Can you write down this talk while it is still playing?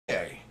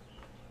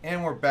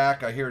And we're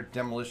back. I hear a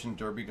demolition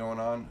derby going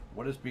on.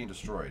 What is being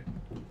destroyed?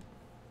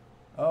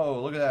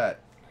 Oh, look at that.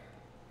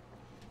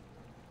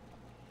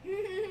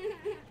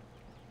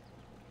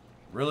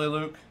 Really,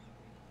 Luke?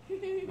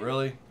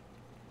 Really?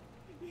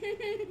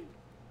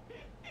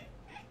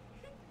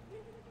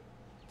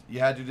 You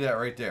had to do that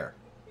right there.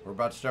 We're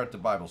about to start the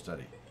Bible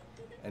study.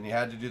 And you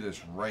had to do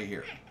this right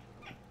here.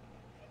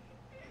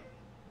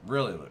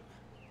 Really, Luke?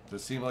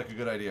 Does it seem like a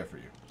good idea for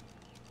you?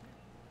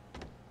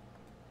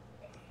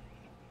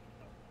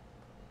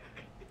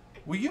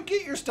 Will you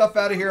get your stuff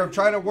out of here? I'm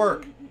trying to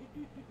work.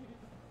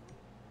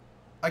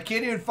 I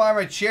can't even find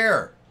my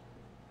chair.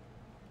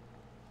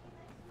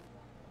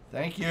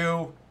 Thank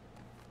you.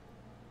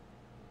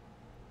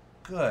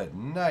 Good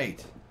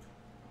night.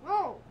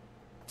 Oh.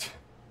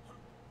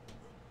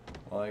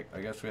 Well,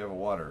 I guess we have a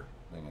water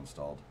thing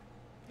installed.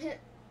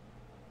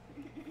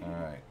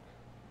 Alright.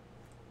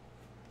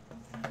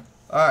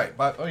 Alright.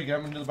 Oh, you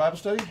coming to the Bible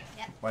study?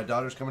 Yep. My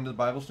daughter's coming to the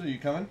Bible study. You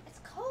coming? It's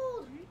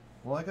cold.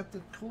 Well, I got the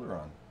cooler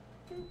on.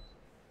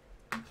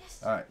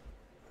 Yes. Alright.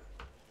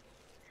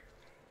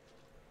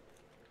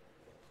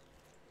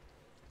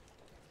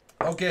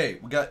 Okay,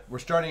 we're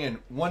starting in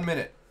 1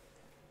 minute.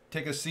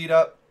 Take a seat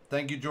up.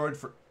 Thank you, George.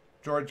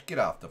 George, get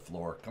off the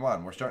floor. Come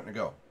on, we're starting to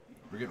go.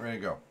 We're getting ready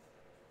to go.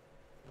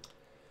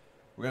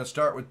 We're going to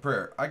start with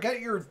prayer. I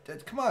got your...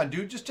 Come on,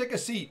 dude. Just take a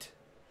seat.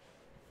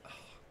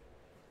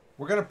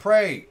 We're going to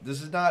pray.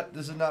 This is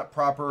not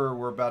proper.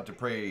 We're about to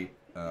pray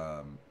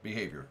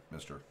behavior,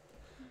 mister.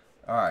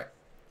 All right.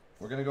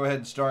 We're going to go ahead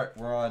and start.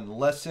 We're on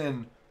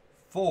lesson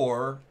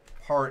 4,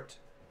 part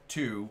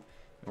 2.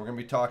 And we're going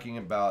to be talking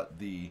about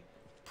the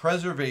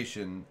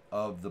preservation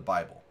of the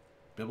Bible.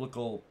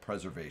 Biblical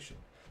preservation.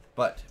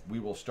 But we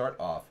will start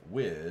off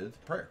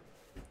with prayer.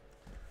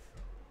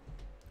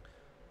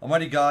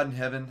 Almighty God in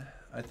heaven,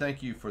 I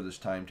thank you for this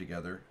time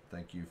together.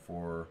 Thank you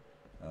for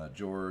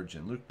George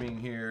and Luke being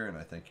here, and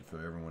I thank you for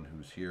everyone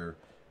who's here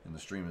in the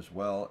stream as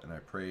well. And I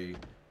pray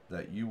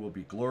that you will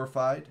be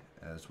glorified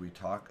as we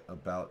talk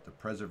about the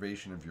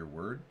preservation of your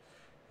word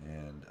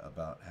and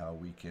about how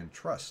we can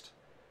trust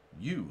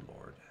you,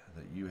 Lord,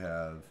 that you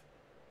have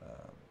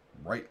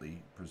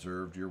rightly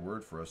preserved your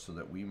word for us so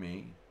that we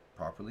may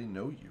properly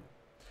know you.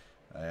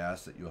 I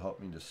ask that you'll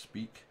help me to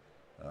speak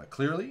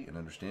clearly and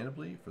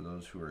understandably for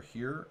those who are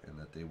here, and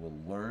that they will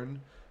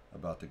learn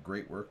about the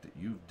great work that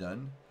you've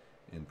done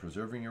in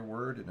preserving your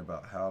word, and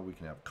about how we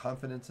can have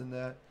confidence in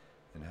that,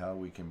 and how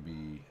we can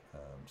be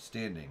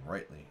standing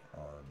rightly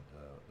on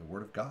the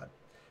word of God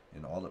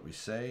in all that we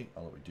say,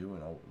 all that we do,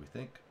 and all that we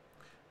think.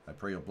 I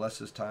pray you'll bless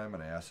this time,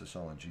 and I ask this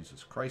all in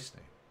Jesus Christ's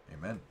name.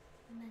 Amen.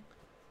 Amen.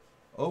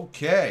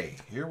 Okay,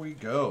 here we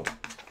go.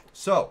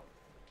 So,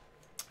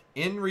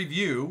 in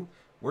review,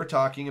 we're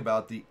talking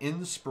about the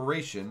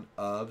inspiration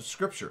of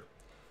Scripture.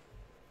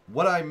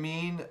 What I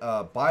mean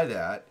by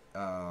that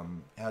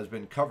has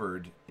been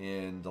covered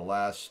in the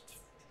last,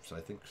 I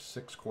think,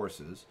 6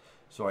 courses.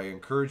 So I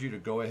encourage you to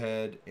go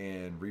ahead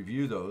and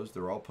review those.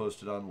 They're all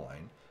posted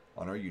online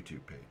on our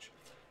YouTube page.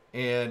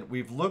 And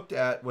we've looked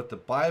at what the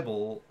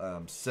Bible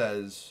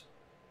says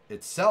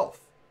itself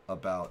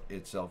about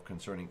itself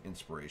concerning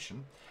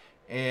inspiration.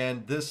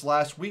 And this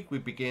last week we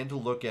began to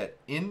look at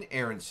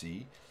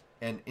inerrancy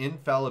and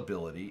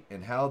infallibility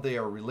and how they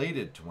are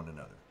related to one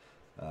another.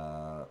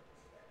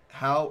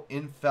 How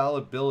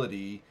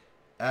infallibility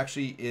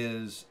actually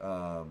is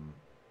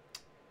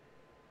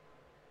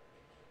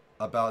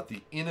about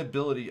the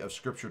inability of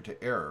Scripture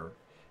to err,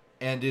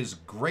 and is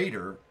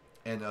greater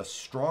and a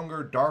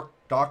stronger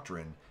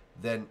doctrine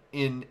than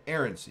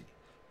inerrancy.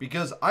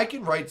 Because I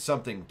can write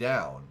something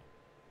down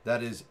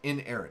that is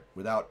inerrant,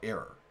 without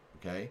error,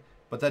 okay?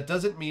 But that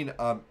doesn't mean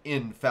I'm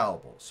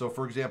infallible. So,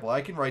 for example,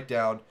 I can write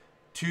down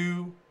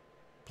 2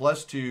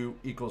 plus 2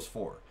 equals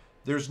 4.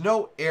 There's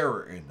no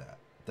error in that.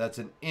 That's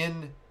an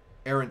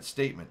inerrant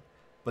statement.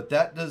 But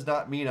that does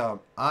not mean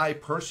I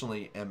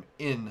personally am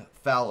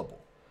infallible.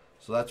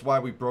 So that's why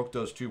we broke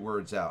those 2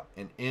 words out.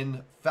 And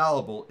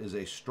infallible is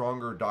a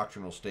stronger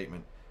doctrinal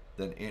statement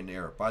than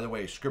inerrant. By the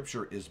way,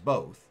 Scripture is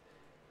both.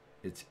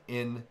 It's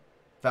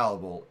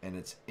infallible and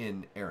it's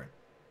inerrant.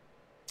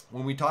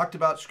 When we talked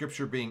about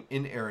Scripture being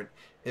inerrant,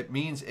 it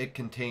means it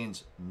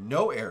contains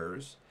no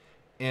errors,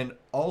 and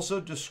also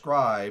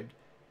described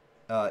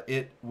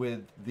it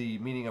with the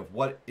meaning of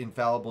what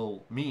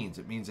infallible means.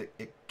 It means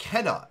it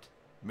cannot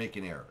make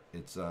an error.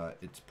 It's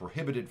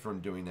prohibited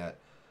from doing that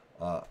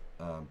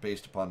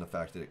based upon the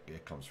fact that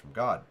it comes from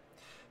God.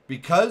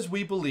 Because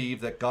we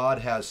believe that God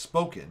has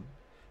spoken,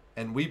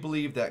 and we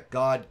believe that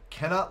God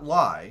cannot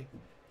lie,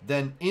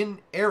 then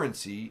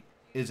inerrancy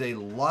is a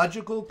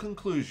logical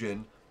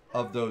conclusion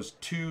of those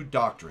 2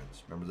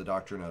 doctrines. Remember the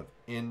doctrine of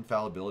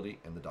infallibility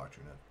and the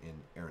doctrine of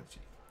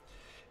inerrancy.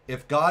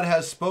 If God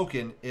has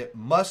spoken, it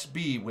must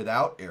be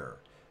without error.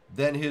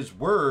 Then his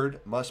word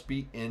must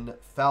be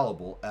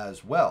infallible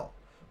as well.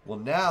 Well,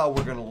 now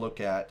we're going to look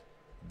at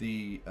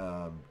the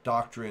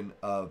doctrine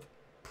of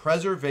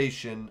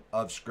preservation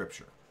of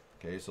Scripture.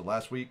 Okay, so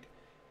last week,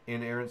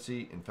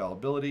 inerrancy,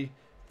 infallibility.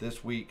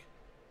 This week,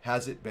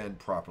 has it been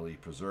properly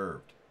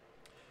preserved?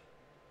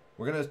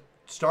 we're going to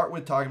start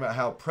with talking about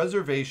how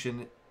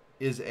preservation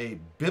is a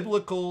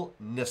biblical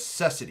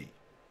necessity.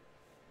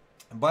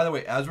 And by the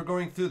way, as we're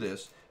going through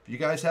this, if you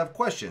guys have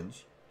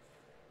questions,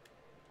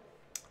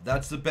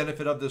 that's the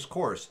benefit of this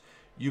course.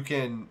 You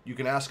can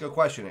ask a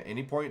question at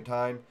any point in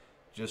time.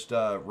 Just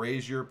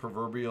raise your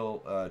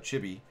proverbial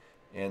chibi,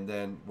 and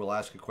then we'll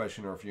ask a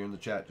question. Or if you're in the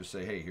chat, just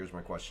say, hey, here's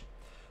my question.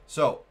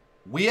 So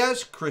we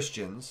as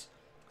Christians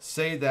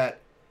say that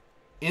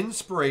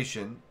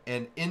inspiration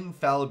and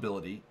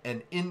infallibility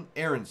and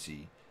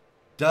inerrancy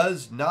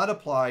does not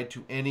apply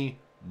to any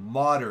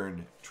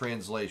modern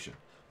translation.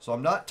 So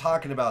I'm not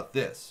talking about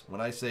this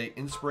when I say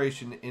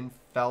inspiration,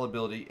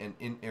 infallibility, and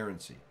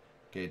inerrancy.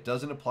 Okay, it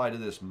doesn't apply to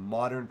this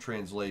modern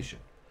translation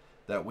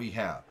that we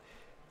have.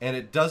 And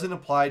it doesn't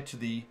apply to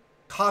the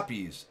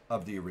copies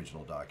of the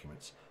original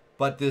documents.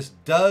 But this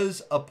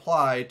does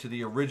apply to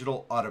the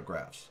original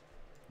autographs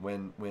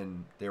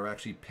when they were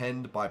actually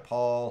penned by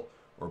Paul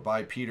or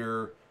by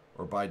Peter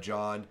or by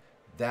John.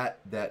 That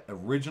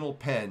original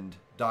penned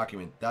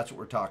document, that's what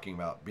we're talking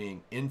about,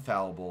 being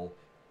infallible,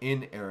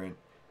 inerrant,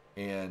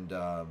 and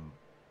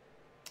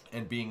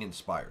being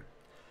inspired.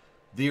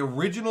 The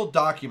original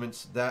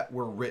documents that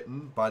were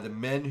written by the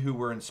men who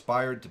were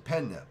inspired to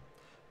pen them,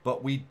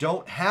 but we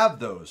don't have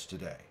those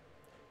today.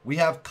 We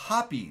have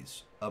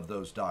copies of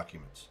those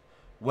documents.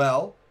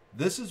 Well,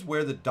 this is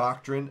where the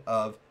doctrine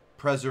of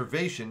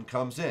preservation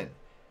comes in.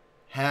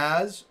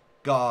 Has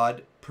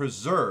God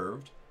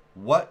preserved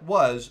what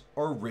was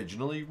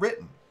originally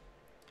written?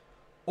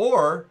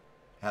 Or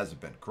has it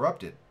been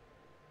corrupted?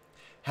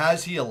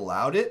 Has he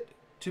allowed it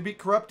to be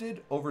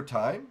corrupted over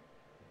time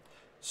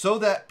so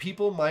that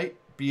people might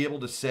be able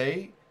to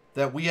say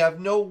that we have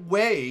no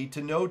way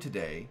to know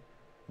today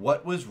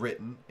what was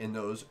written in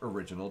those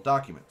original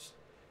documents?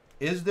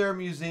 Is there a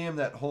museum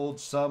that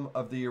holds some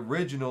of the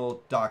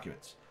original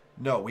documents?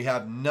 No, we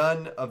have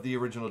none of the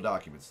original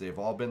documents. They've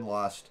all been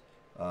lost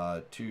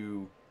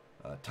to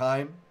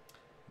time.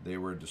 They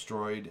were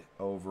destroyed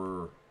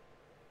over,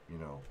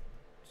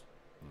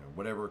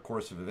 whatever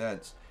course of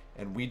events,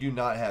 and we do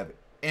not have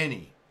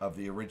any of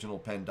the original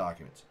pen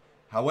documents.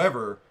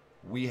 However,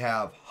 we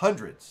have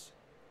hundreds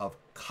of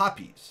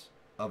copies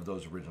of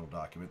those original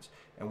documents,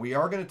 and we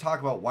are going to talk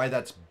about why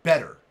that's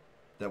better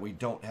that we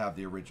don't have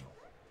the original.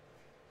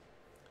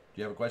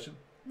 Do you have a question?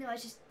 No, I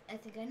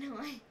think I know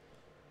why.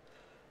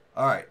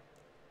 All right.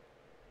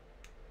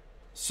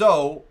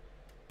 So,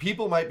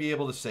 people might be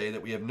able to say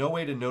that we have no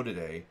way to know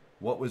today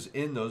what was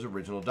in those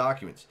original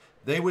documents.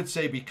 They would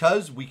say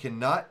because we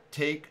cannot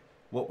take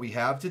what we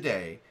have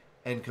today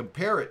and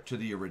compare it to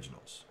the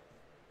originals.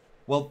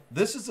 Well,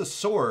 this is a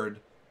sword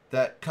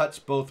that cuts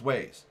both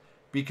ways,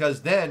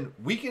 because then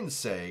we can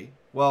say,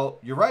 well,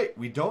 you're right,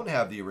 we don't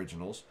have the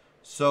originals,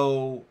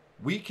 so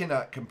we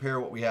cannot compare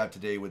what we have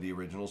today with the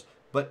originals,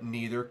 but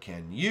neither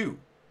can you.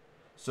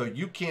 So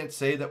you can't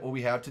say that what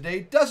we have today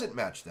doesn't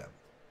match them.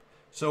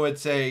 So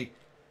it's a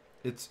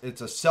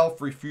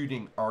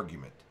self-refuting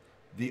argument.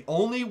 The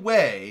only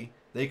way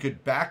they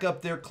could back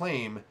up their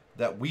claim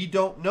that we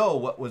don't know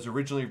what was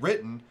originally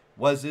written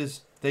was if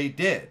they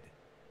did,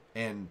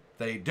 and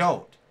they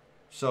don't.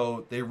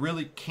 So they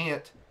really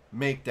can't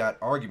make that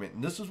argument.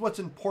 And this is what's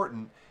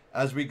important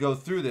as we go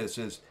through this,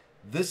 is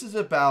this is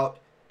about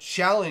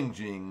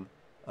challenging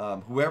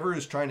whoever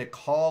is trying to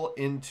call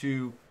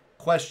into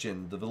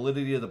question the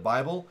validity of the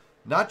Bible,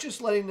 not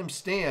just letting them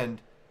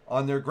stand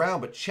on their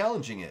ground, but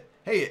challenging it.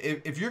 Hey,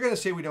 if you're going to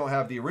say we don't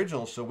have the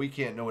original, so we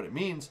can't know what it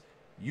means,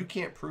 you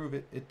can't prove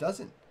it. It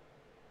doesn't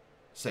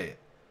say it,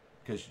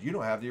 because you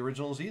don't have the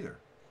originals either.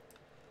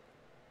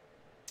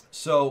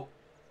 So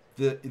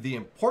the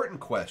important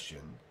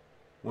question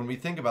when we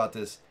think about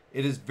this,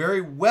 it is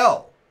very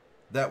well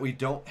that we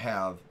don't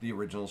have the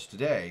originals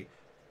today,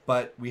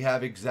 but we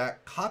have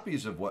exact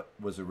copies of what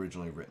was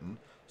originally written.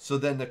 So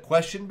then the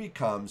question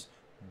becomes,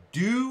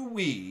 do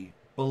we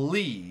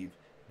believe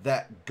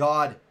that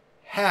God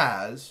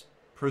has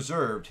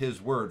preserved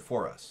his word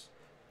for us?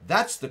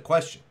 That's the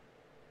question.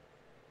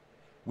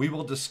 We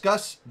will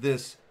discuss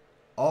this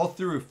all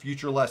through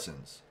future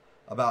lessons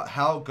about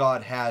how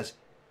God has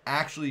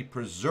actually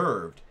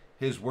preserved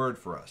his word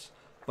for us.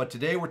 But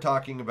today we're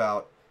talking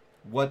about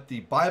what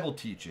the Bible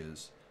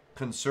teaches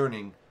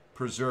concerning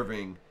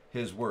preserving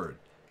his word.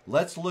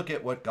 Let's look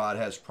at what God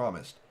has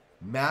promised.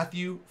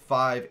 Matthew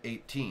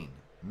 5:18.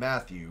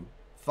 Matthew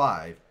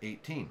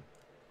 5:18.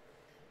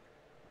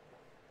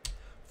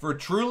 For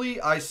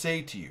truly I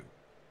say to you,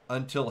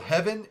 until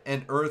heaven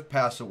and earth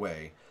pass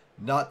away,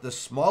 not the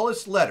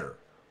smallest letter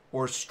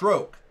or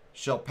stroke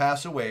shall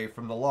pass away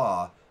from the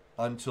law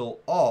until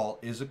all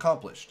is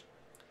accomplished.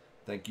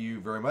 Thank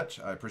you very much.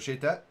 I appreciate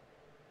that.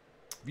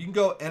 If you can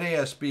go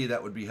NASB,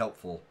 that would be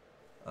helpful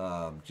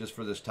just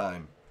for this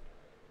time,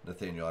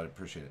 Nathaniel. I'd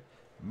appreciate it.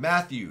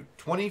 Matthew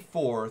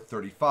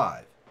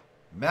 24:35.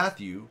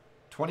 Matthew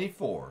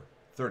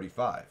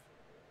 24:35.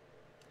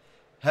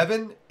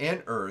 Heaven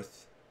and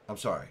earth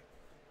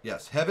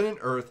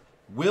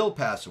will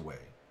pass away,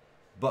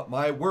 but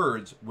my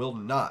words will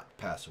not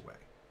pass away.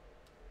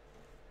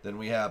 Then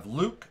we have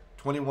Luke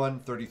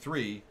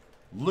 21:33.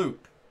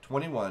 Luke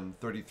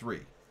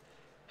 21:33.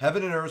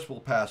 Heaven and earth will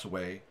pass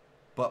away,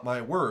 but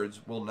my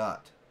words will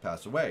not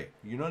pass away.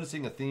 You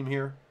noticing a theme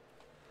here?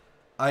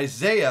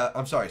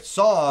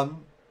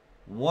 Psalm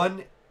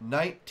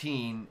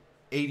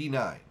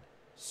 119:89.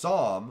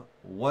 Psalm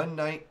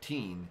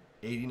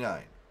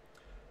 119:89.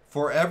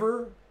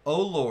 Forever,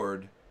 O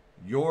Lord,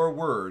 your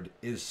word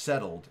is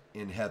settled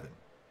in heaven.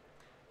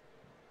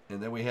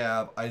 And then we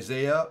have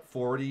Isaiah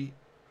 40,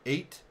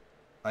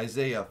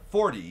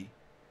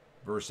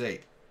 verse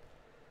 8.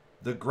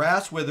 The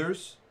grass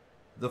withers,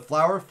 the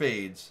flower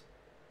fades,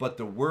 but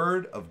the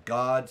word of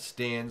God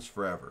stands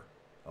forever.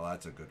 Oh,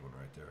 that's a good one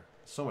right there.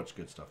 So much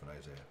good stuff in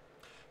Isaiah.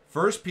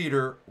 1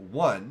 Peter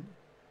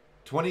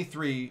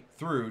 1:23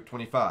 through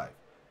 25.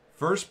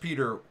 1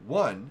 Peter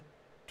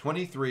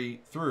 1:23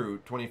 through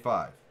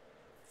 25.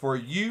 For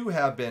you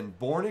have been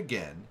born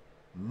again,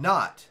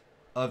 not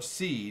of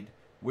seed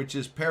which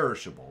is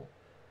perishable,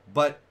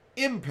 but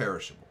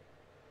imperishable.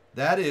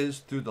 That is,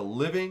 through the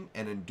living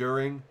and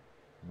enduring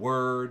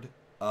word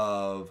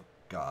of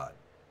God.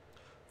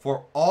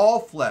 For all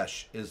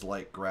flesh is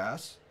like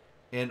grass,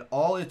 and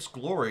all its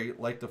glory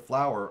like the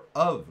flower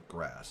of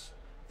grass.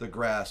 The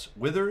grass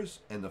withers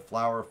and the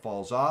flower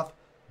falls off,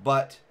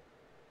 but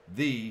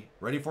the,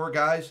 ready for it,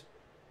 guys?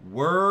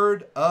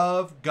 Word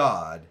of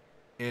God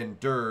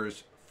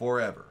endures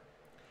forever.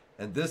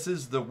 And this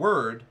is the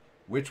word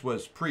which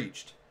was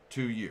preached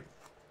to you.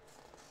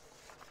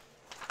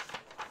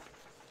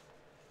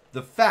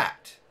 The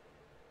fact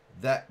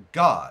that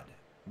God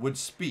would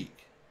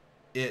speak,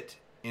 it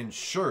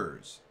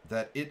ensures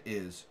that it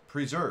is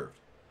preserved.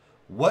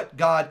 What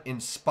God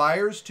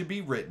inspires to be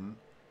written,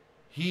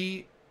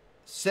 he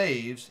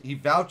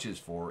vouches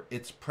for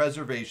its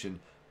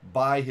preservation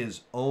by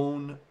his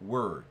own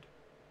word.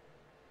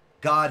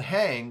 God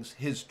hangs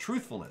his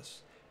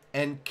truthfulness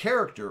and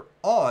character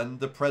on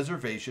the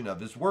preservation of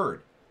his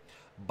word.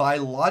 By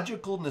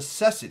logical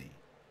necessity,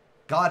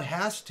 God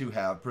has to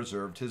have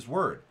preserved his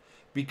word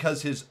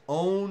because his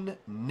own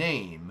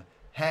name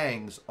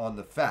hangs on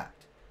the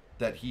fact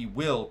that he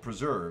will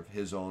preserve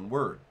his own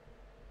word.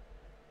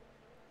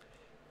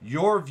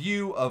 Your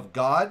view of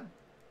God,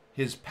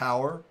 his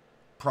power,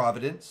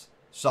 providence,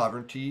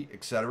 sovereignty,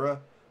 etc.,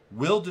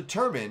 will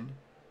determine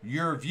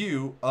your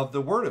view of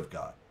the word of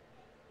God.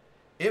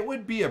 It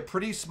would be a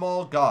pretty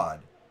small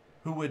God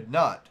who would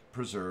not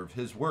preserve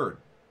his word.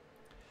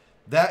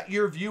 That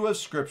your view of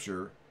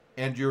Scripture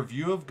and your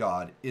view of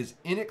God is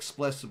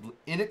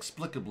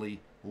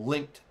inexplicably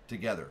linked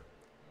together.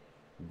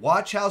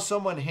 Watch how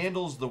someone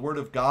handles the word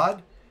of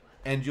God,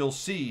 and you'll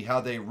see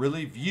how they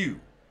really view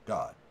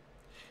God.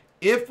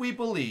 If we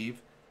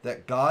believe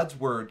that God's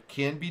word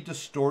can be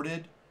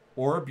distorted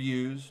or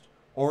abused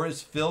or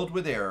is filled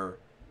with error,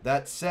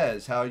 that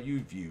says how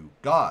you view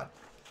God.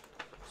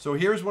 So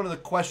here's one of the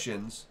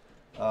questions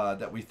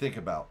that we think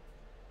about.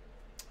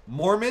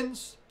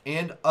 Mormons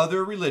and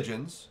other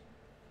religions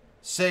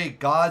say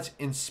God's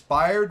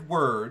inspired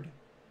word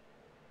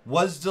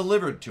was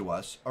delivered to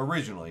us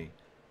originally,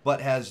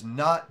 but has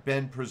not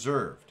been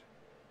preserved.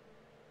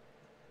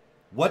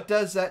 What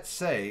does that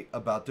say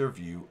about their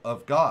view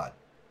of God?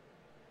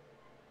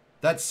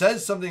 That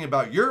says something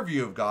about your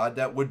view of God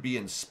that would be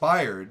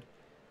inspired,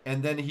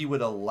 and then he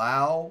would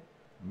allow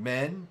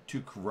men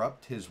to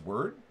corrupt his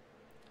word?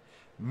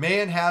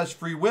 Man has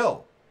free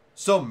will,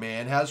 so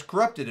man has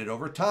corrupted it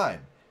over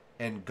time.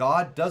 And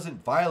God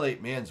doesn't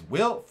violate man's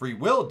free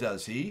will,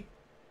 does he?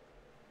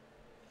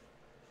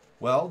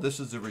 Well, this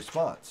is the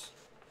response.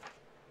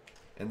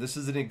 And this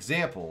is an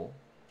example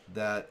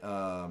that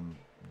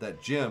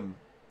that Jim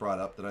brought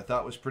up that I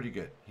thought was pretty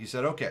good. He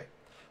said, okay,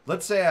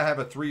 let's say I have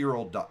a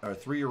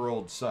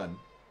three-year-old son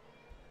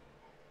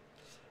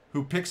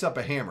who picks up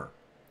a hammer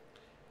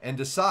and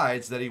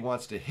decides that he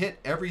wants to hit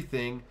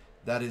everything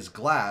that is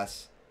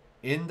glass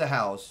in the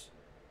house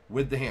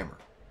with the hammer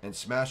and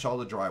smash all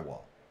the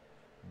drywall.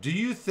 Do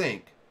you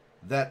think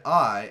that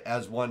I,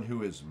 as one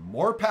who is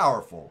more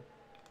powerful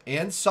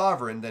and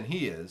sovereign than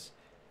he is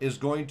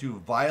going to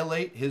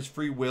violate his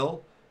free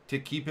will to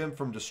keep him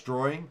from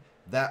destroying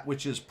that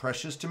which is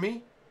precious to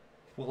me?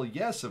 Well,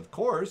 yes, of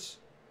course.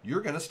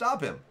 You're going to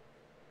stop him.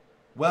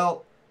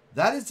 Well,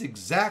 that is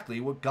exactly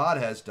what God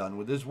has done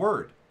with his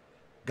word.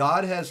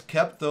 God has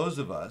kept those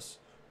of us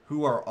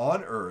who are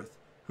on earth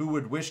who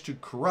would wish to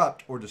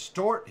corrupt or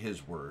distort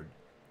his word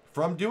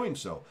from doing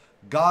so.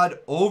 God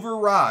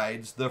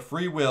overrides the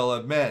free will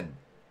of men.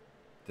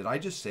 Did I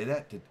just say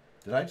that? Did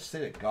I just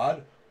say that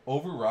God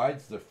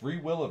overrides the free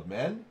will of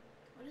men?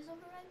 What does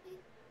override mean?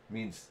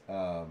 Means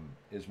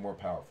is more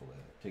powerful than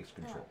it. Takes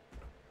control. Oh.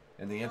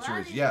 And the A answer lot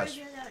of is these yes.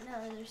 words I don't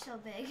know. They're so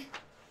big.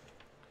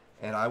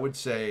 And I would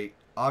say,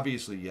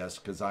 obviously, yes,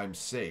 because I'm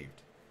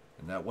saved.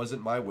 And that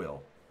wasn't my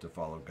will to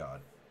follow God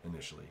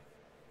initially.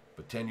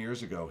 But 10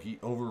 years ago, he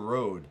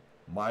overrode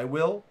my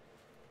will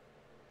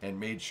and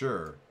made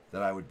sure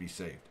that I would be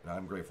saved. And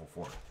I'm grateful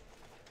for it.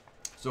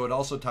 So it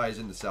also ties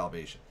into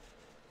salvation.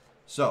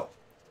 So,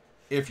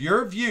 if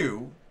your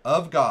view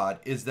of God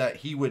is that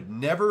he would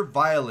never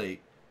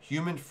violate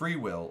human free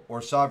will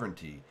or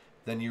sovereignty,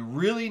 then you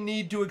really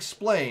need to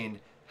explain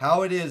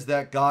how it is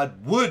that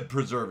God would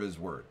preserve his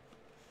word.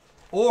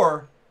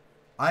 Or,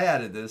 I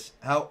added this,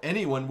 how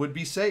anyone would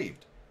be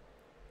saved.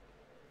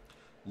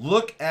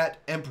 Look at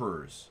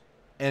emperors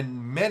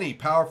and many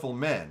powerful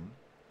men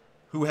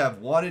who have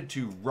wanted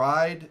to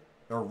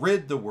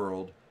rid the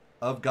world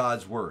of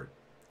God's word,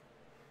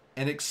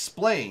 and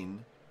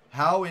explain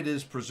how it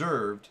is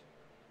preserved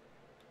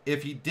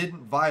if he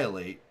didn't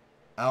violate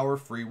our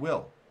free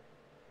will.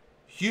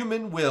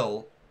 Human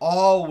will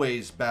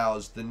always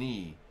bows the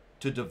knee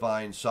to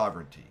divine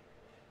sovereignty.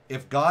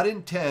 If God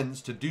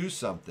intends to do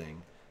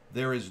something,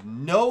 there is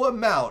no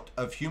amount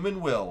of human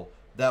will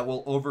that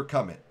will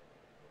overcome it.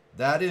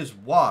 That is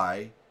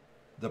why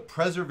the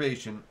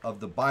preservation of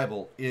the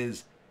Bible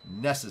is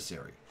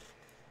necessary.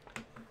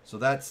 So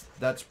that's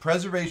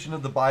preservation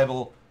of the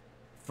Bible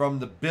from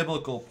the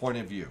biblical point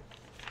of view.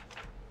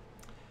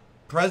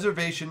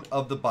 Preservation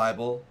of the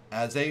Bible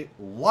as a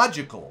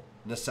logical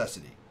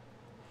necessity.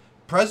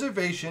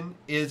 Preservation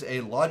is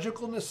a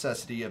logical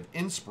necessity of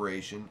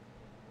inspiration,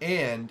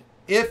 and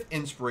if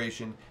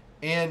inspiration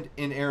and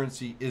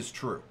inerrancy is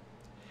true.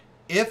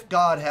 If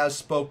God has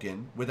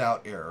spoken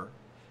without error,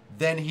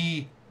 then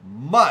he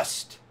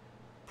must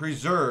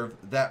preserve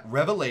that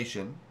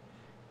revelation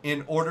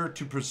in order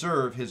to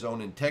preserve his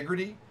own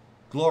integrity,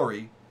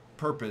 glory,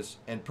 purpose,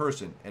 and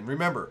person. And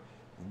remember,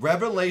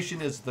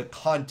 revelation is the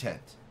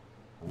content.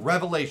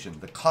 Revelation,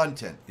 the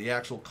content, the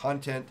actual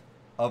content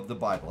of the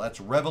Bible. That's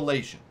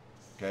revelation.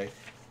 Okay?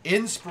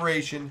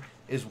 Inspiration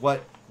is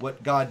what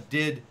God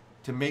did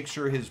to make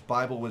sure his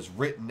Bible was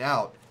written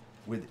out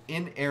with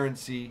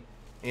inerrancy,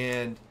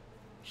 and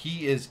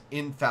he is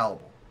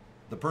infallible.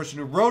 The person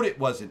who wrote it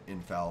wasn't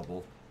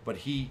infallible, but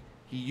he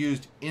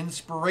used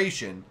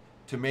inspiration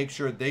to make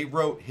sure they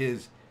wrote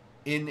his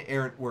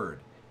inerrant word.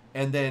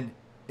 And then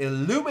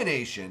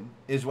illumination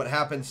is what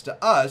happens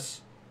to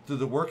us through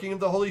the working of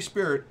the Holy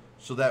Spirit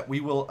so that we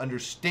will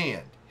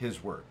understand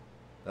his word.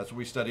 That's what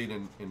we studied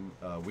in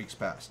weeks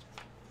past.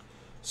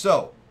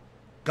 So,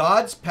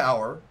 God's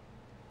power,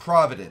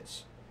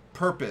 providence,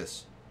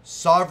 purpose,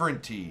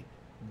 sovereignty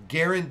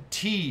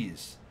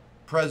guarantees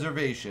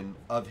preservation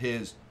of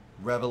his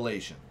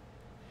revelation.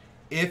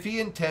 If he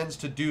intends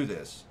to do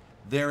this,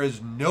 there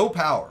is no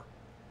power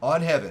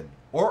on heaven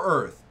or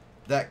earth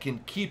that can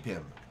keep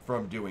him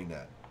from doing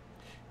that.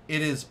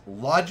 It is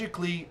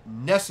logically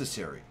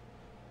necessary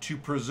to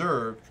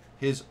preserve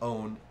his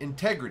own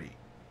integrity.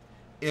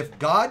 If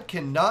God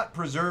cannot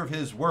preserve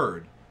his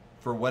word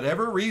for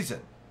whatever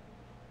reason,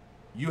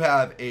 you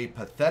have a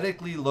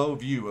pathetically low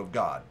view of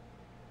God.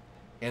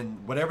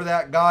 And whatever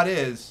that God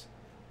is,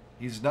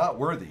 he's not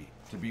worthy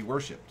to be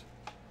worshipped.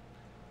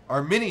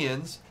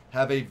 Arminians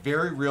have a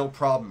very real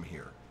problem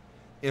here.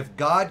 If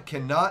God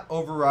cannot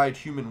override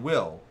human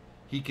will,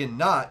 he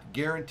cannot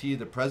guarantee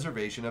the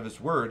preservation of his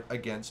word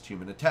against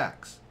human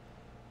attacks.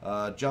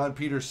 John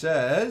Peter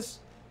says,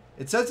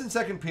 it says in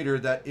 2 Peter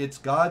that it's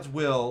God's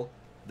will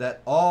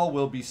that all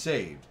will be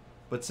saved.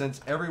 But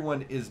since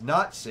everyone is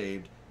not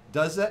saved,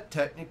 does that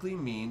technically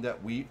mean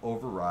that we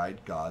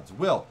override God's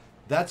will?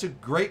 That's a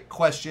great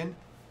question.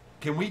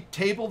 Can we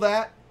table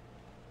that?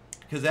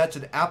 Because that's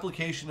an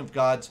application of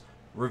God's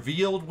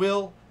revealed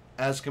will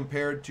as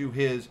compared to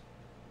his,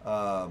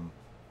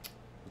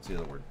 what's the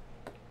other word?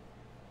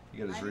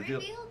 You got his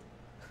revealed?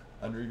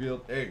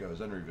 Unrevealed? There you go, his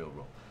unrevealed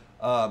will.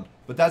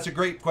 But that's a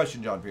great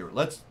question, John Peter.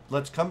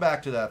 Let's come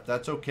back to that.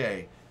 That's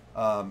okay.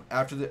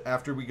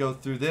 After we go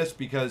through this,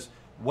 because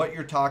what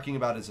you're talking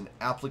about is an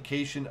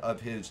application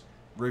of his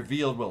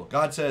revealed will.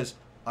 God says,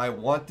 I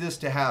want this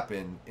to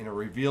happen in a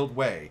revealed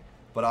way,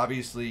 but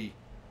obviously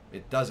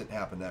it doesn't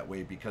happen that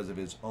way because of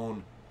his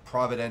own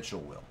providential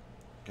will.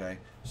 Okay?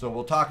 So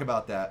we'll talk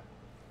about that.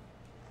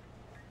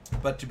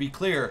 But to be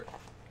clear,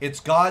 it's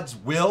God's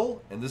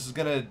will, and this is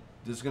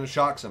gonna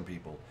shock some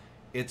people.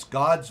 It's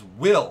God's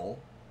will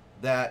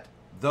that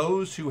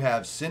those who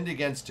have sinned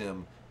against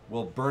him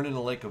will burn in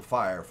a lake of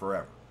fire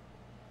forever.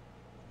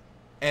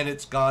 And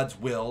it's God's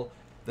will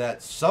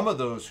that some of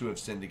those who have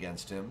sinned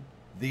against him,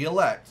 the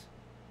elect,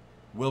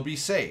 will be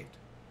saved.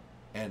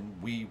 And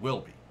we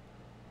will be.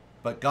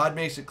 But God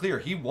makes it clear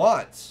he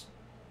wants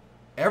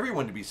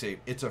everyone to be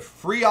saved. It's a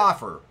free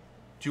offer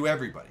to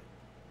everybody.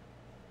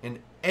 And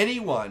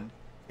anyone,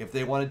 if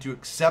they wanted to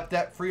accept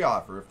that free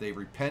offer, if they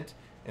repent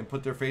and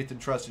put their faith and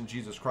trust in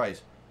Jesus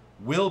Christ,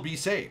 will be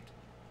saved.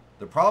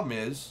 The problem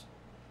is,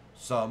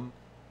 some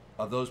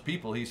of those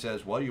people, he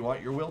says, well, you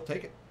want your will?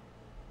 Take it.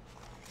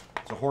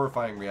 It's a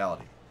horrifying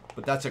reality.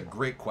 But that's a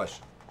great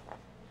question.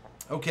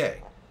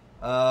 Okay.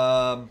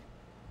 Arminians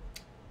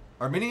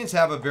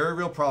have a very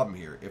real problem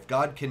here. If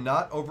God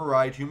cannot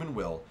override human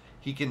will,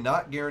 he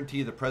cannot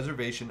guarantee the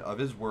preservation of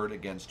his word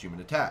against human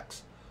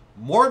attacks.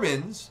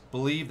 Mormons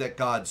believe that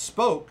God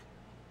spoke,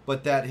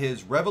 but that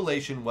his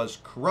revelation was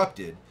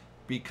corrupted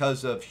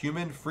because of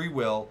human free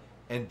will,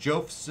 and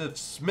Joseph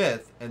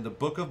Smith and the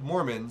Book of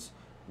Mormons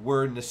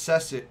were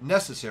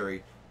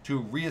necessary to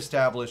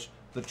reestablish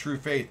the true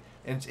faith.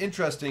 And it's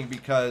interesting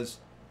because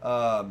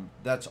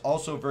that's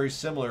also very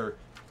similar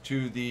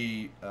to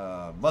the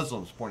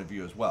Muslims' point of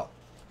view as well.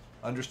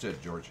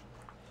 Understood, George.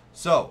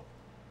 So,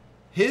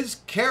 his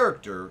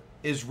character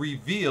is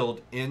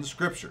revealed in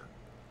Scripture.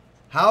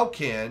 How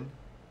can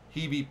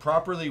he be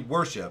properly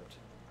worshipped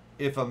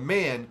if a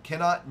man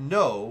cannot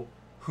know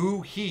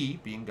who he,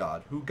 being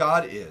God, who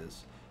God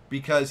is,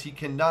 because he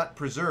cannot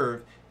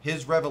preserve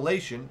his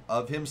revelation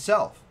of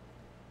himself?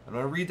 I'm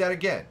going to read that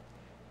again.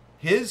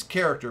 His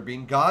character,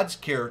 being God's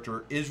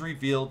character, is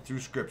revealed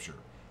through Scripture.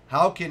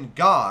 How can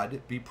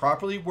God be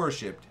properly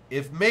worshipped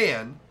if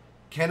man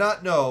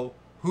cannot know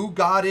who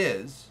God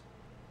is,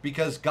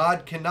 because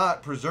God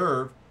cannot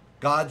preserve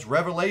God's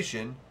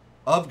revelation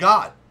of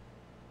God?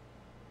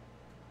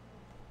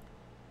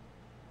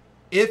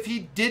 If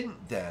he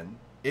didn't, then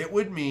it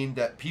would mean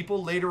that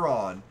people later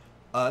on,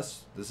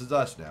 us, this is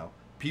us now,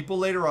 people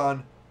later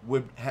on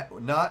would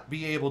not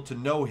be able to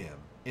know him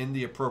in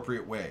the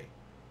appropriate way.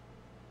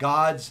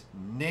 God's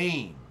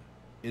name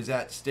is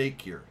at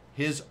stake here.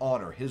 His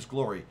honor, his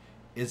glory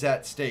is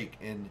at stake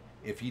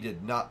if he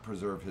did not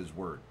preserve his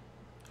word.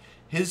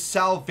 His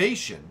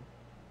salvation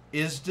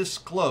is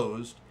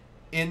disclosed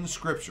in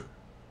Scripture.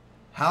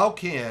 How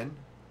can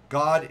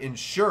God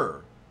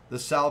ensure the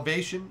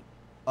salvation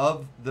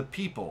of the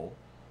people?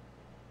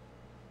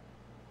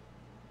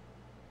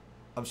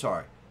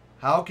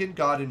 How can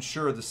God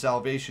ensure the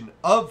salvation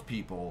of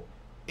people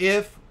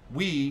if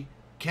we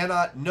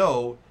cannot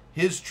know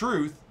his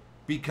truth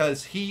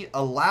because he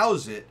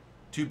allows it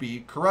to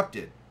be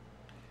corrupted?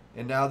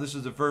 And now this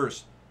is a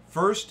verse,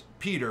 1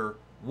 Peter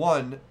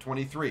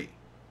 1:23.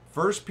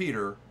 1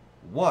 Peter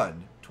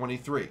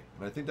 1:23.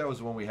 And I think that was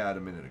the one we had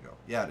a minute ago.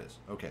 Yeah, it is.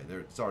 Okay, there,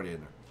 it's already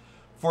in there.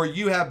 For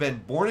you have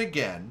been born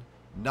again,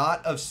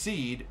 not of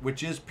seed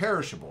which is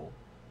perishable,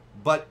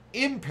 but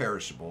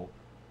imperishable,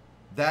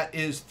 that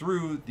is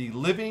through the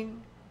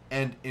living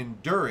and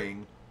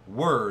enduring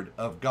word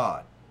of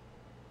God.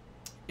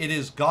 It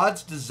is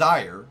God's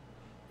desire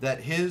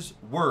that his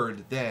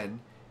word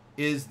then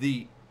is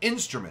the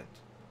instrument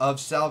of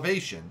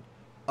salvation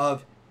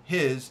of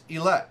his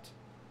elect.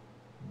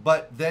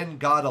 But then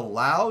God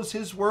allows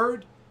his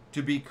word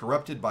to be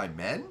corrupted by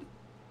men,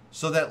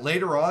 so that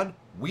later on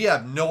we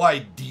have no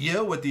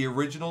idea what the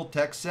original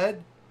text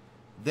said.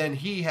 Then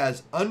he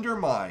has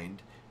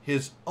undermined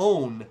his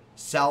own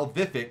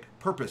salvific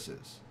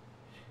purposes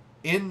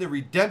in the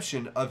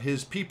redemption of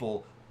his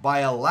people by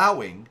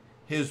allowing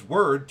his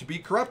word to be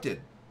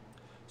corrupted.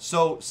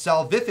 So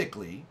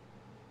salvifically,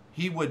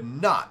 he would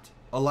not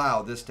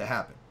allow this to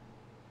happen.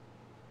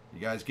 You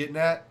guys getting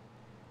that?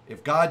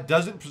 If God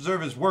doesn't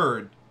preserve his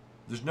word,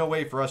 there's no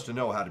way for us to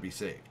know how to be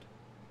saved.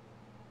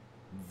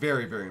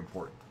 Very, very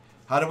important.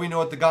 How do we know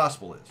what the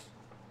gospel is?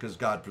 Because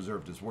God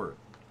preserved his word.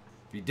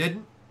 If he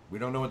didn't, we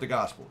don't know what the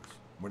gospel is.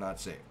 We're not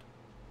saved.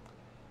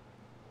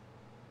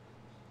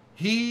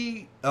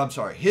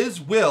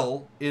 His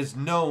will is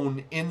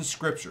known in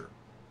Scripture.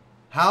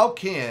 How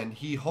can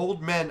he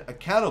hold men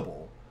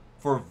accountable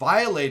for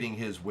violating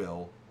his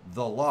will,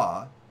 the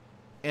law,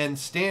 and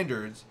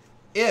standards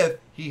if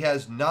he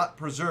has not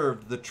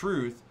preserved the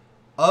truth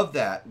of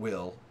that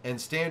will and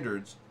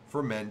standards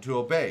for men to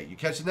obey? You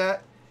catching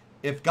that?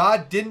 If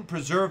God didn't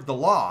preserve the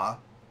law,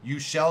 you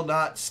shall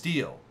not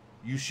steal,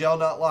 you shall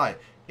not lie.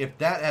 If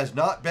that has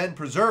not been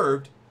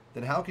preserved,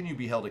 then how can you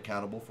be held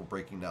accountable for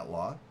breaking that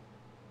law?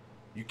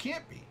 You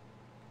can't be.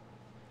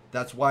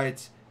 That's why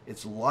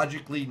it's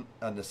logically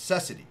a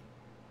necessity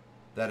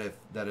that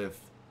if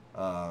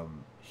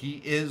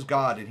he is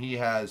God and he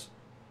has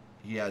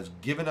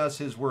given us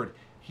his word,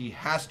 he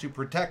has to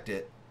protect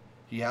it,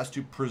 he has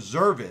to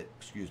preserve it,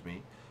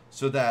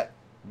 so that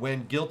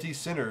when guilty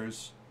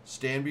sinners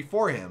stand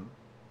before him,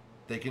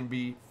 they can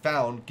be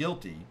found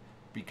guilty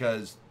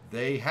because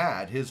they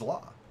had his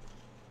law.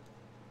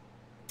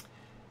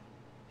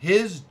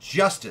 His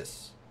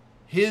justice,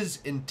 his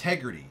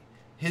integrity,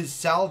 his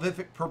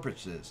salvific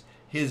purposes,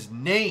 his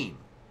name,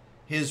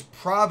 his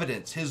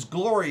providence, his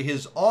glory,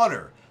 his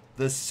honor,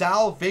 the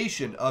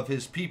salvation of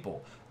his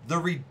people, the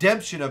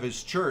redemption of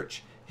his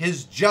church,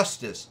 his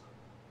justice,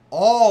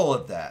 all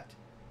of that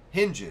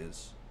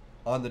hinges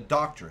on the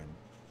doctrine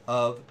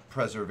of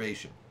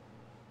preservation.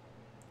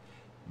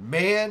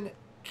 Man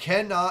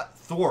cannot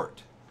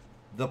thwart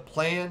the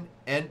plan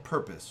and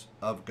purpose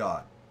of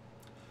God.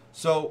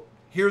 So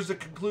here's the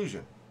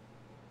conclusion.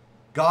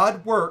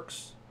 God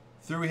works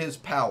through his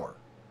power,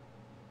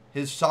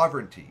 his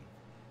sovereignty,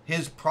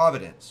 his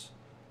providence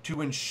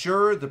to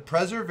ensure the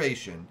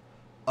preservation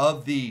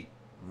of the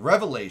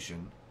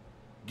revelation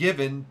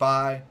given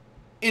by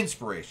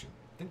inspiration.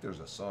 I think there's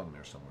a song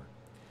there somewhere.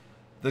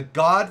 The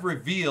God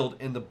revealed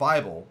in the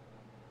Bible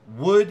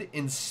would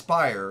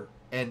inspire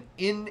an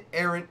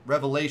inerrant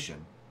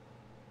revelation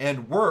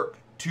and work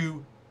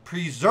to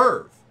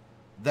preserve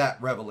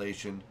that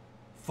revelation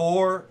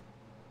for,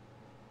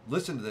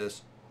 listen to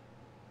this,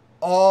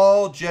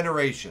 all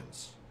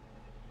generations.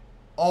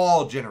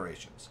 All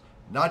generations.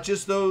 Not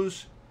just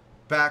those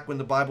back when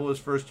the Bible was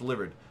first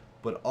delivered,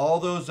 but all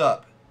those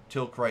up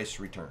till Christ's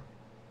return.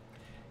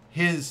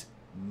 His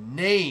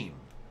name,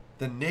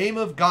 the name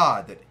of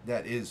God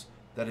that is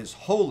that is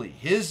holy.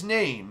 His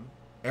name,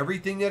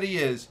 everything that he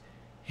is,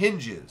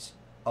 hinges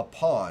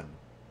upon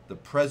the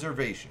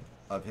preservation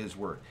of his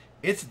word.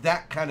 It's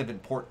that kind of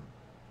important.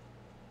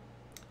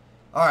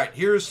 All right,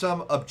 here's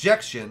some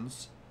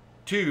objections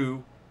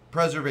to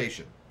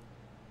preservation.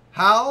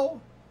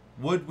 How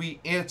would we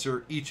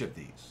answer each of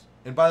these?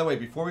 And by the way,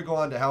 before we go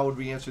on to how would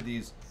we answer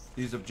these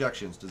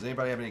objections, does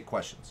anybody have any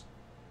questions?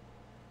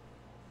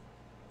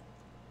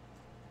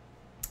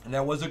 And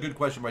that was a good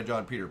question by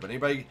John Peter, but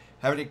anybody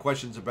have any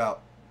questions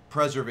about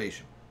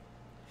preservation?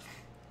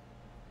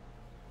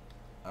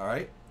 All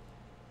right.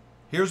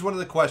 Here's one of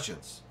the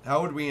questions.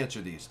 How would we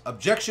answer these?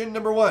 Objection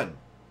number 1.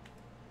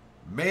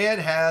 Man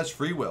has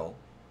free will,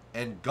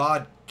 and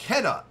God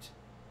cannot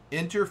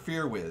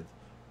interfere with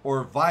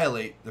or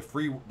violate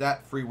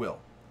that free will.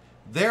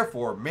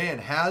 Therefore, man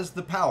has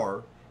the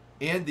power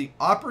and the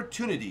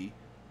opportunity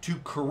to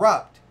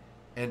corrupt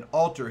and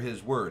alter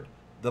his word.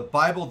 The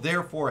Bible,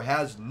 therefore,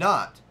 has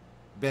not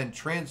been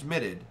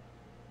transmitted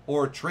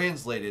or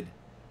translated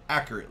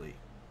accurately.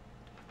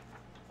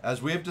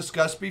 As we have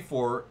discussed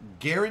before,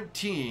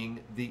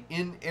 guaranteeing the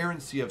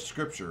inerrancy of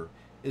Scripture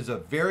is a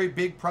very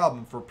big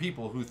problem for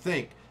people who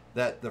think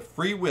that the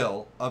free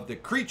will of the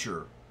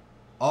creature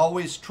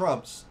always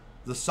trumps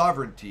the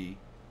sovereign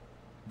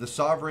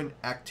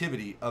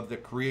activity of the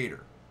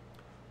Creator.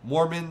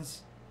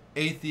 Mormons,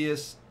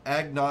 atheists,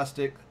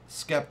 agnostic,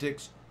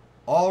 skeptics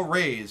all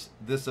raise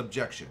this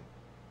objection.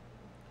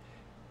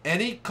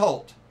 Any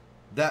cult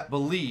that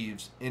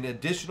believes in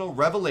additional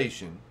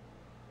revelation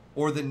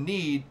or the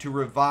need to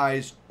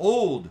revise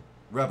old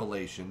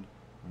revelation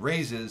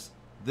raises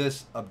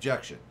this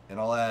objection. And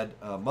I'll add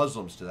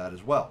Muslims to that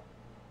as well.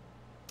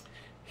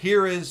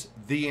 Here is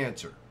the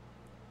answer.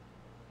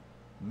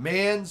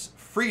 Man's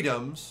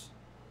freedoms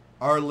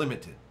are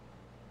limited.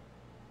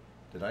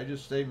 Did I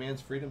just say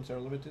man's freedoms are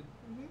limited?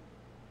 Mm-hmm.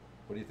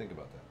 What do you think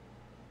about that?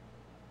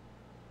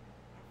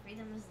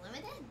 Freedom is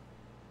limited?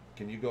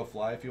 Can you go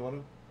fly if you want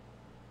to?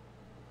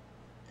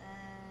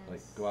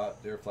 Like go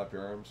out there, flap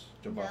your arms,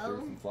 jump off the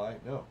roof and fly?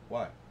 No.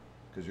 Why?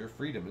 Because your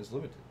freedom is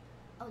limited.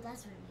 Oh,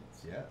 that's what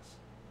it means. Yes.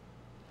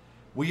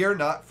 We are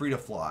not free to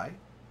fly,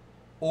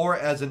 or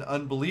as an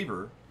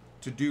unbeliever,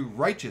 to do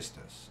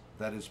righteousness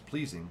that is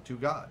pleasing to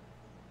God.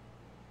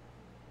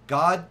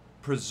 God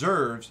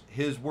preserves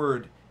his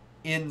word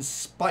in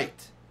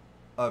spite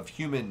of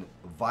human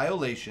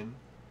violation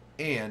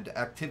and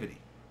activity.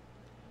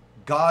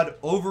 God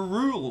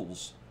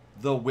overrules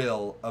the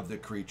will of the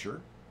creature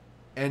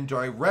and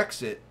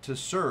directs it to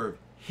serve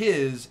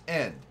his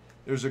end.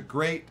 There's a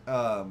great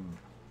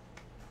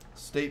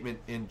statement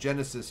in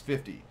Genesis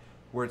 50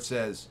 where it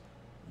says,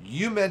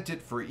 "You meant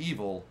it for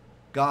evil,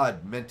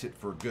 God meant it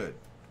for good."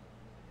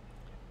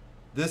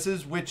 This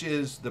is which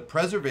is the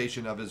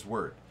preservation of his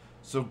word.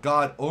 So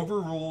God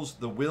overrules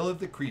the will of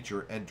the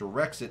creature and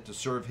directs it to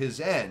serve his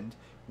end,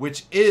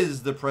 which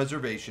is the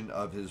preservation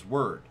of his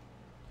word.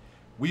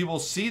 We will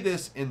see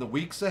this in the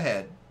weeks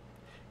ahead.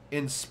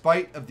 In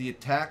spite of the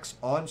attacks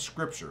on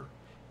Scripture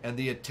and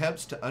the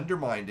attempts to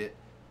undermine it,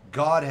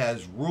 God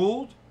has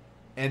ruled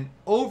and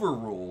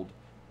overruled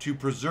to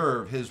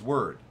preserve his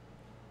word.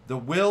 The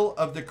will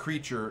of the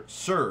creature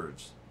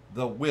serves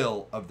the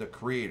will of the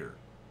Creator,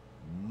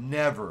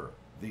 never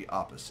the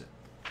opposite.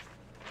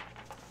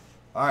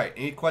 All right,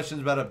 any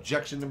questions about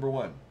objection number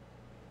 1?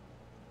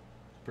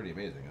 It's pretty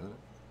amazing, isn't it?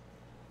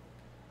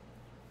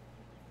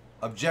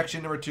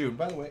 Objection number 2.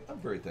 By the way, I'm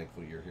very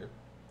thankful you're here.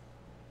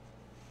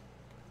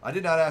 I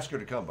did not ask her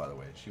to come, by the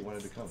way. She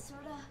wanted to come. It's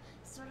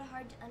sort of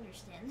hard to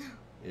understand.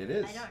 It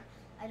is.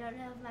 I don't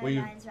know if my Well,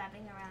 mind's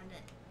wrapping around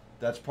it.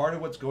 That's part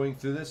of what's going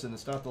through this, and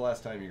it's not the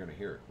last time you're going to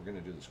hear it. We're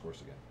going to do this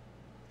course again.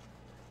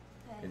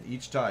 Okay. And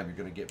each time you're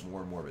going to get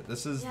more and more of it.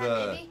 This is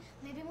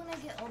maybe when I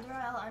get older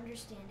I'll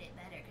understand it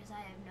better because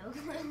I have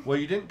no clue. Well,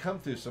 you didn't come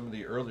through some of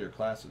the earlier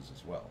classes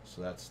as well,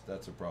 so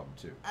that's a problem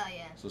too. Oh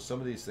yeah. So some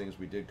of these things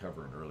we did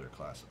cover in earlier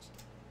classes.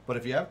 But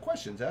if you have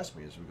questions, ask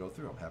me as we go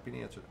through. I'm happy to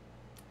answer them.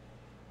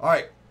 All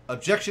right.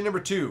 Objection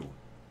number 2.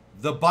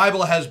 The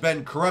Bible has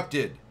been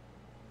corrupted.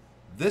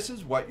 This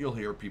is what you'll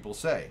hear people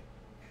say.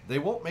 They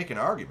won't make an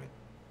argument.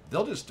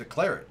 They'll just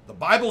declare it. The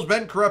Bible's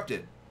been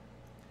corrupted.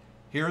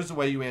 Here's the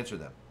way you answer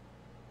them.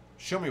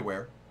 Show me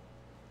where.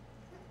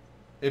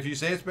 If you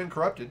say it's been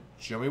corrupted,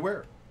 show me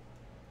where.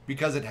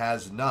 Because it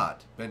has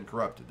not been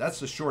corrupted. That's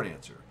the short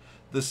answer.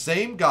 The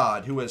same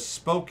God who has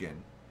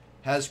spoken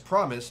has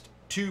promised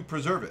to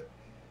preserve it.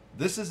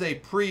 This is a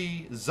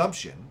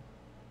presumption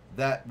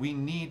that we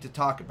need to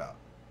talk about.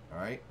 All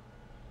right?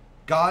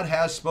 God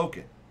has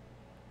spoken,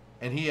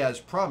 and he has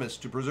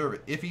promised to preserve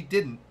it. If he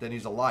didn't, then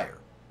he's a liar.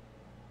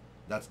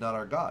 That's not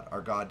our God. Our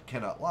God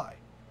cannot lie.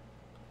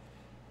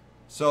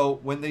 So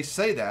when they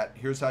say that,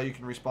 here's how you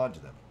can respond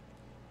to them.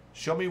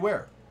 Show me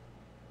where.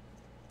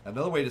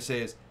 Another way to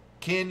say is,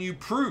 can you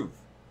prove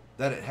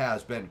that it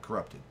has been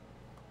corrupted?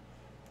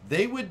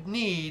 They would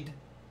need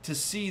to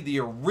see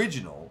the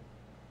original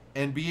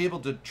and be able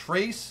to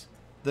trace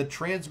the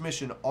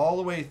transmission all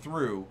the way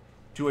through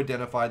to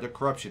identify the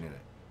corruption in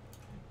it.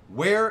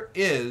 Where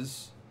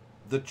is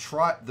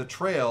the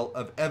trail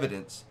of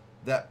evidence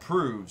that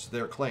proves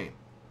their claim.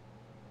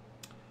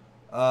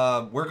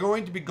 We're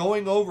going to be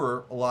going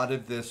over a lot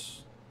of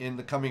this in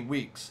the coming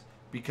weeks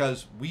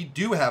because we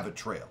do have a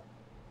trail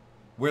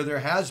where there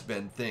has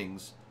been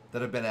things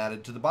that have been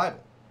added to the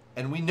Bible.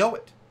 And we know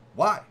it.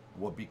 Why?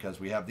 Well, because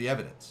we have the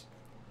evidence.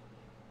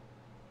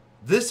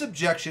 This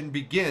objection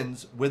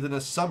begins with an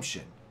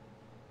assumption.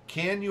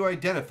 Can you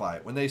identify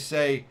it? When they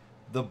say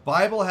the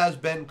Bible has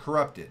been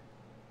corrupted,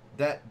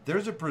 that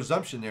there's a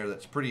presumption there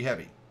that's pretty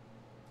heavy.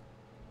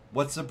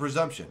 What's the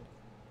presumption?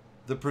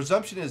 The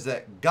presumption is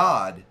that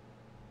God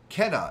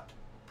cannot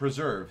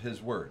preserve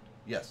his word.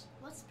 Yes?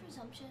 What's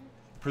presumption?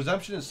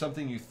 Presumption is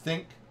something you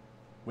think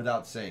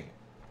without saying it.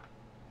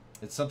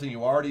 It's something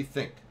you already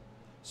think.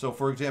 So,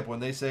 for example, when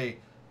they say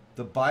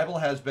the Bible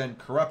has been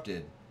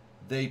corrupted,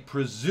 they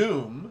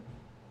presume,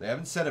 they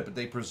haven't said it, but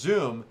they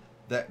presume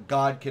that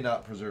God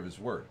cannot preserve his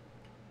word.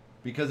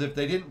 Because if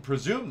they didn't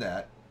presume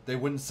that, they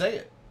wouldn't say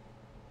it.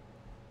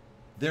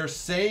 Their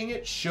saying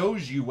it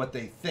shows you what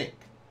they think.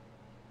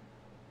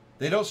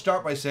 They don't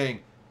start by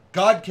saying,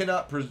 God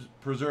cannot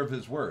preserve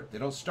his word. They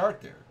don't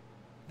start there.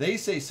 They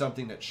say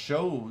something that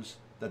shows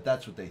that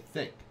that's what they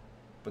think,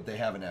 but they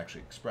haven't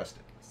actually expressed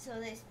it. So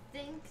they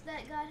think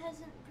that God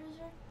hasn't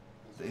preserved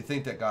his They word?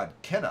 think that God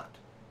cannot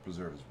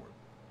preserve his word.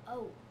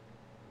 Oh.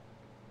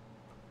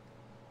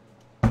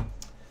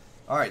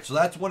 All right, so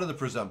that's one of the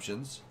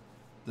presumptions.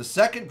 The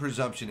second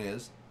presumption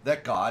is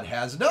that God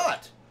has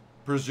not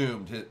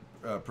preserved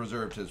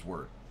his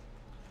word.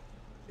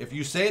 If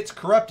you say it's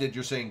corrupted,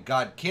 you're saying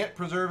God can't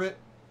preserve it,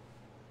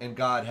 and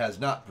God has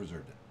not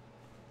preserved it.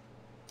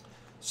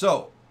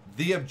 So,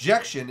 the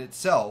objection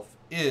itself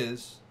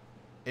is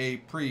a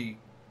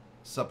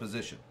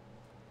presupposition.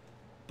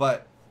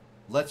 But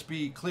let's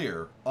be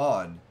clear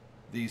on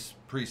these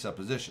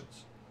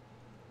presuppositions.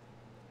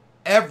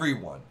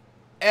 Everyone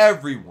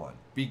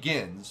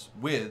begins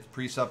with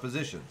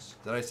presuppositions.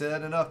 Did I say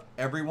that enough?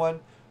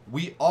 Everyone?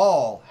 We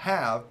all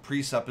have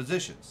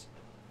presuppositions.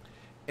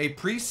 A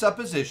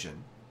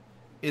presupposition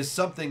is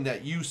something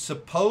that you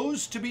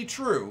suppose to be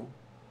true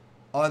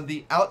on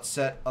the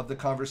outset of the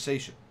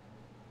conversation.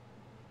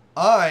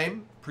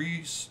 I'm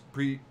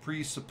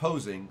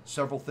presupposing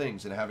several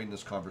things in having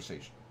this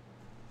conversation.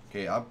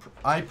 Okay,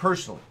 I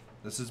personally,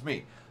 this is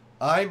me,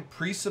 I'm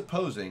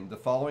presupposing the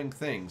following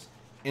things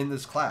in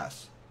this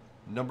class.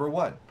 Number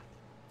one,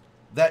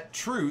 that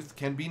truth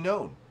can be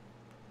known.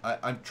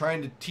 I'm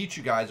trying to teach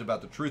you guys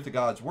about the truth of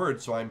God's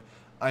word, so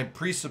I'm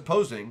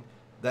presupposing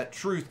that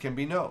truth can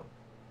be known.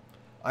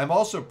 I'm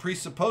also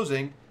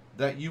presupposing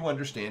that you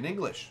understand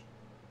English,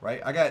 right?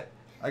 I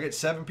got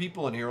 7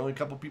 people in here. Only a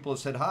couple people have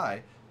said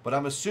hi, but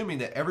I'm assuming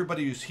that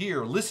everybody who's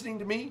here listening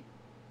to me,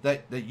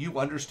 that you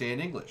understand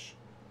English.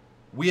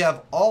 We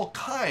have all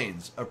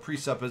kinds of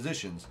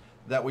presuppositions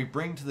that we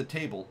bring to the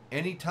table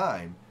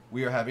anytime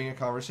we are having a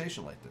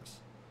conversation like this.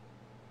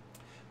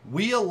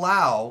 We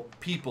allow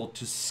people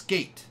to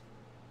skate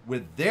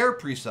with their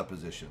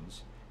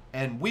presuppositions,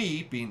 and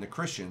we, being the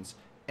Christians,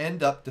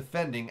 end up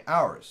defending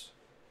ours.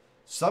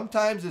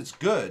 Sometimes it's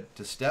good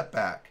to step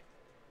back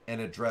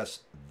and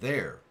address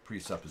their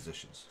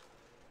presuppositions.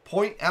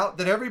 Point out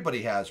that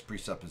everybody has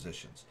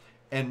presuppositions.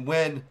 And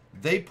when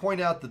they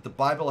point out that the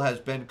Bible has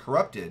been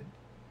corrupted,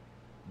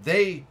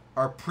 they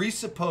are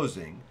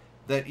presupposing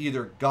that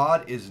either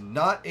God is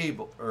not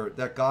able, or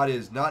that God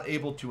is not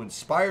able to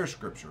inspire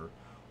Scripture,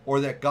 or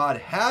that God,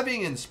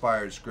 having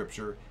inspired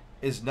Scripture,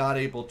 is not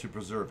able to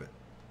preserve it.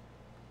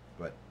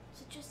 But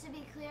So just to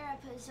be clear,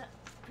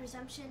 a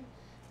presumption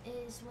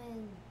is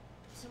when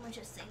someone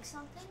just thinks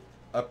something?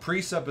 a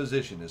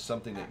presupposition is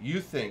something that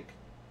you think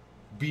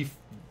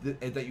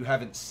that you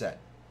haven't said.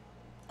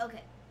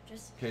 Okay,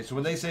 just... Okay, so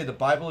when they say the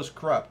Bible is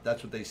corrupt,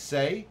 that's what they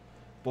say,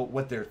 but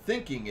what they're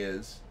thinking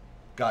is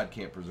God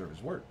can't preserve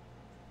his word.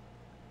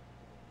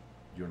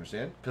 Do you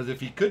understand? Because if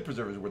he could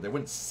preserve his word, they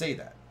wouldn't say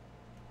that.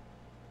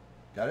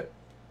 Got it?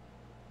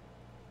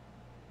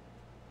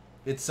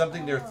 It's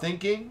something they're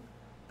thinking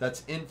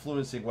that's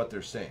influencing what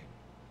they're saying.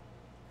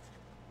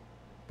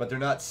 But they're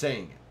not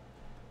saying it.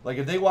 Like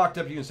if they walked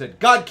up to you and said,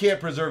 God can't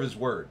preserve his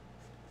word.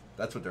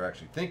 That's what they're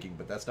actually thinking,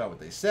 but that's not what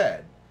they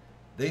said.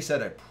 They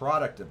said a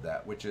product of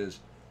that, which is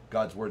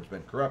God's word's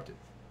been corrupted.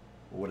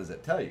 Well, what does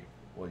that tell you?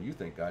 Well, you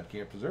think God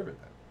can't preserve it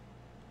then.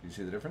 Do you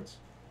see the difference?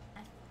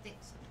 I think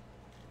so.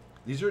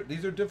 These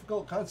are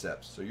difficult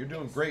concepts, so you're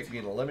doing great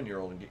being an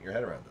 11-year-old and getting your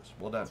head around this.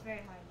 Well done. It's very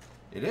hard.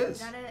 It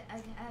is.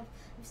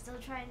 I'm still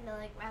trying to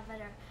wrap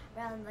it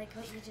around like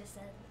what you just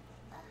said.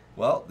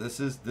 Well, this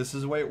is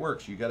the way it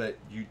works. You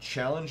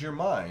challenge your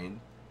mind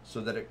so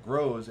that it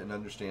grows and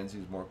understands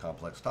these more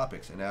complex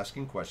topics. And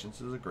asking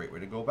questions is a great way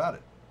to go about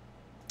it.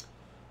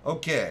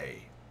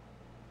 Okay.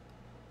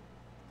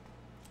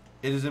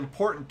 It is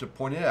important to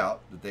point it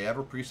out that they have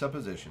a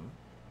presupposition.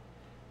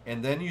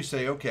 And then you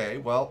say, okay,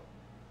 well,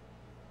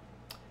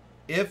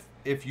 if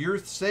you're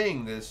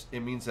saying this,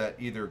 it means that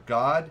either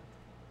God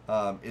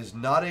is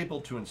not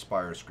able to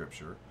inspire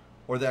Scripture,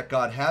 or that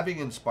God, having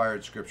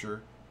inspired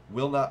Scripture,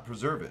 will not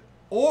preserve it,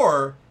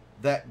 or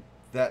that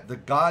that the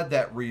God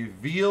that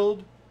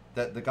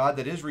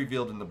is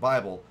revealed in the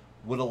Bible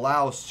would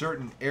allow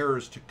certain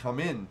errors to come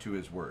into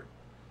his word.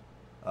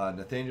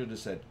 Nathaniel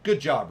just said, good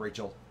job,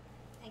 Rachel.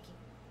 Thank you.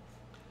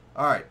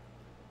 All right.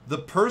 The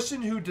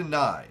person who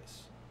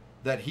denies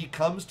that he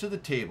comes to the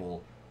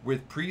table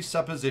with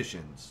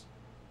presuppositions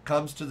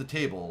comes to the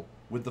table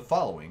with the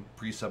following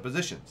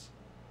presuppositions.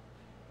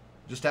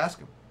 Just ask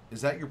him,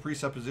 is that your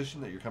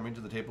presupposition, that you're coming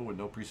to the table with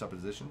no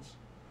presuppositions?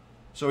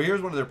 So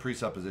here's one of their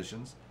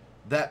presuppositions,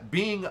 that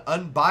being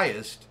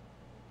unbiased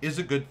is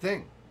a good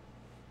thing.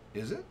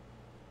 Is it?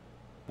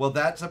 Well,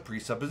 that's a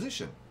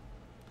presupposition.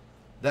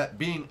 That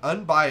being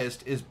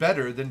unbiased is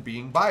better than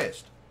being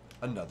biased.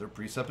 Another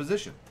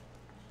presupposition.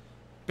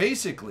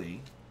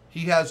 Basically,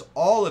 he has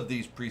all of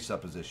these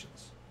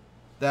presuppositions.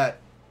 That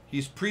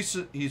he's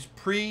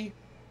presupposing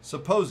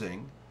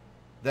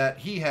that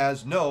he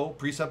has no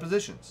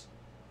presuppositions.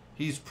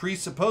 He's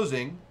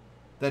presupposing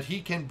that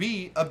he can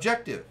be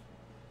objective.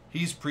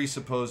 He's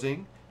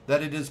presupposing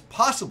that it is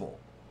possible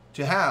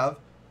to have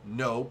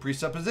no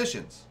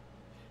presuppositions.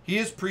 He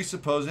is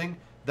presupposing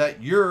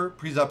that your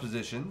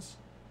presuppositions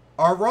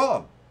are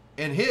wrong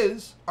and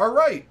his are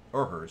right,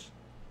 or hers.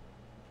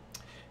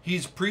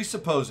 He's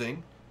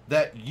presupposing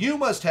that you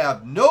must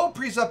have no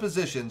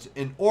presuppositions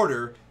in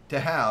order to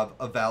have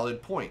a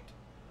valid point.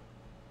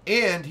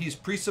 And he's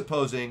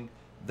presupposing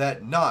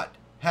that not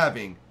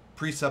having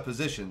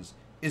presuppositions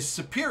is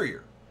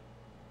superior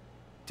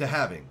to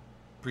having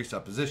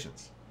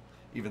presuppositions,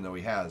 even though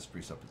he has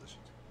presuppositions.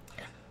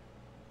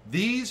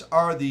 These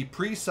are the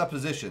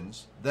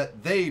presuppositions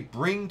that they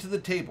bring to the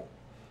table.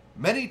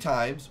 Many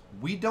times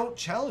we don't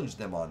challenge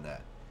them on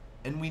that,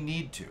 and we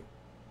need to.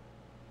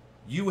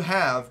 You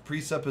have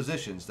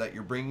presuppositions that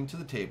you're bringing to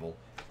the table,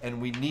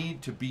 and we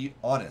need to be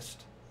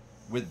honest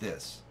with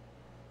this.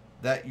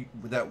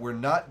 That we're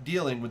not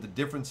dealing with the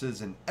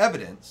differences in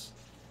evidence,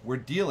 we're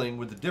dealing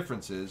with the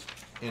differences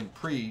in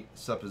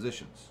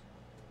presuppositions.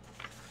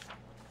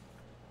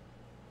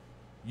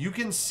 You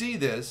can see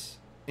this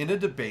in a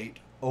debate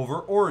over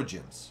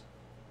origins.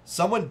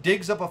 Someone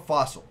digs up a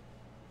fossil,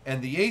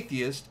 and the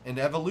atheist and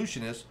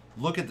evolutionist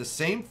look at the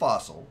same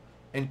fossil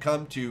and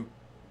come to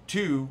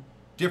two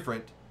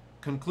different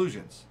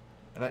conclusions.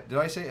 And did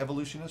I say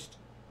evolutionist?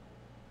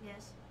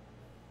 Yes.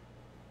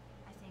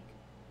 I think.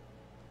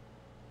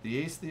 The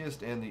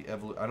atheist and the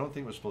I don't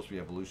think it was supposed to be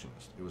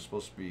evolutionist. It was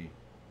supposed to be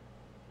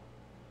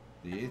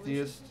the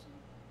atheist,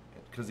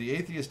 because the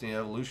atheist and the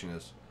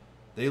evolutionist,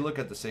 they look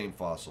at the same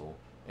fossil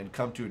and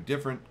come to a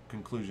different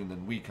conclusion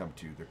than we come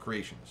to, the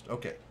creationist.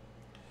 Okay.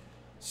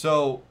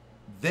 So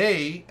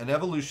they, an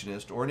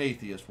evolutionist or an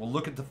atheist, will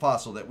look at the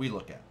fossil that we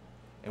look at.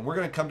 And we're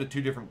going to come to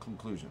two different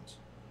conclusions.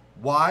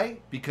 Why?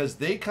 Because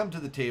they come to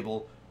the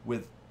table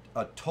with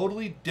a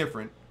totally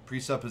different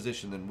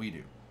presupposition than we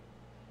do.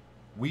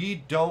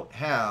 We don't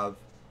have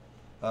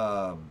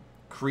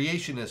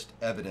creationist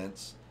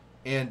evidence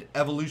and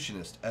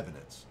evolutionist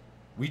evidence.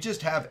 We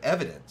just have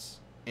evidence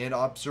and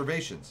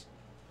observations.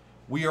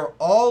 We are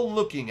all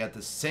looking at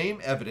the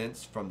same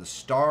evidence, from the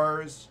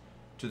stars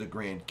to the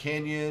Grand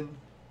Canyon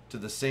to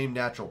the same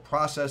natural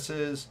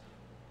processes.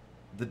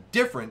 The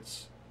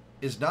difference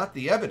is not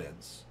the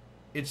evidence,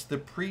 it's the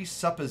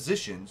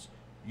presuppositions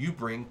you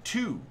bring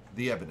to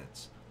the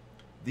evidence.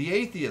 The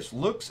atheist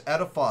looks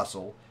at a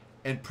fossil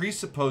and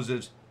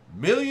presupposes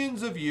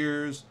millions of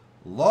years,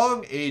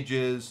 long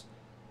ages,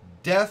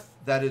 death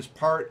that is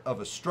part of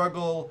a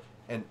struggle,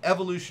 an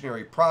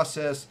evolutionary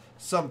process,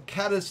 some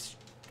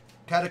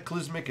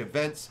cataclysmic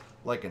events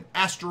like an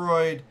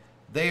asteroid.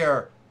 They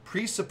are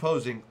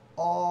presupposing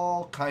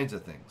all kinds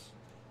of things.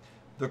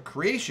 The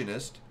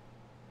creationist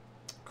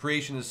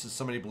is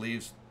somebody who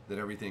believes that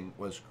everything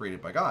was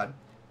created by God,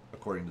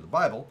 according to the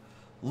Bible,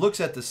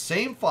 looks at the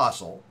same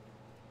fossil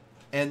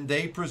and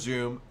they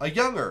presume a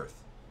young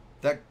earth,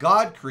 that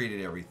God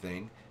created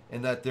everything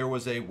and that there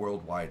was a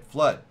worldwide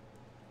flood,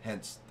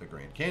 hence the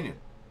Grand Canyon.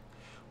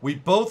 We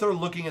both are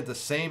looking at the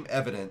same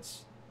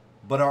evidence,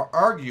 but are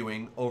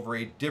arguing over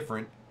a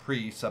different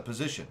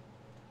presupposition.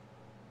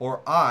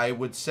 Or I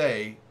would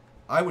say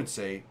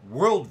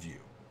worldview.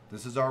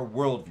 This is our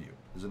worldview,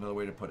 is another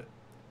way to put it.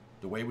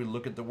 The way we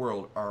look at the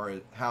world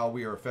are how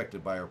we are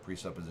affected by our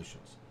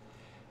presuppositions.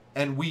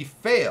 And we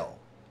fail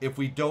if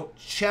we don't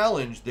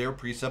challenge their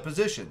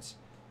presuppositions.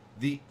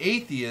 The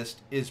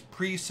atheist is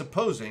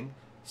presupposing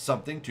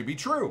something to be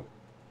true.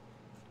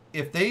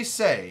 If they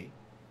say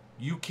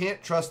you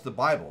can't trust the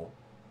Bible,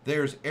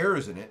 there's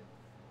errors in it,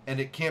 and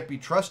it can't be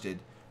trusted,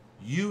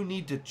 you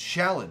need to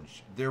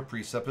challenge their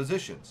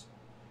presuppositions.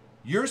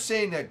 You're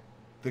saying that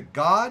the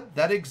God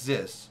that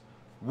exists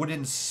would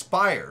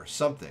inspire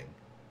something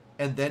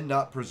and then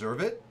not preserve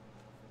it?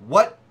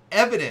 What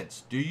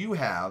evidence do you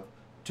have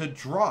to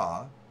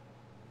draw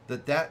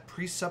that that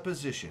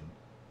presupposition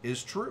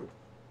is true?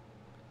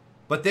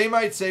 But they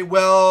might say,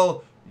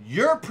 well,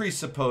 you're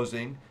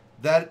presupposing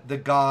that the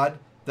God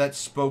that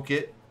spoke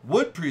it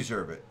would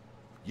preserve it.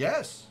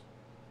 Yes,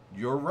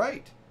 you're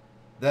right.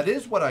 That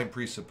is what I'm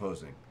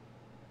presupposing.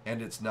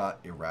 And it's not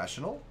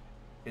irrational.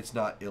 It's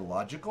not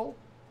illogical.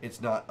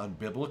 It's not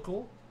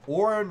unbiblical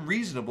or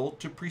unreasonable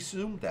to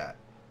presume that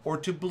or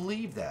to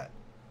believe that.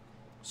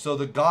 So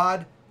the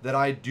God that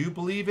I do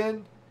believe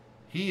in,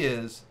 he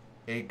is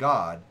a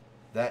God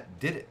that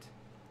did it.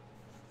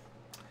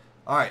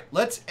 All right,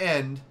 let's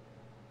end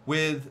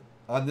with,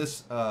 on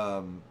this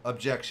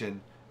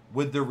objection,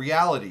 with the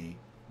reality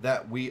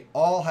that we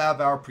all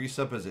have our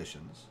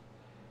presuppositions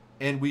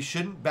and we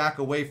shouldn't back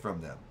away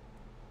from them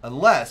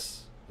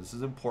unless, this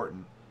is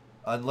important,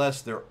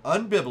 unless they're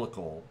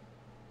unbiblical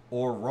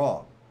or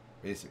wrong,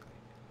 basically.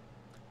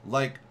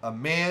 Like a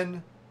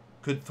man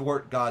could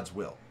thwart God's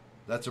will.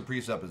 That's a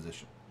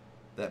presupposition.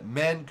 That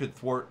men could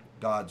thwart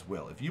God's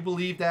will. If you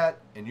believe that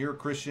and you're a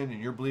Christian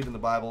and you're believing the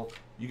Bible,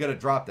 you got to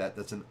drop that.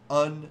 That's an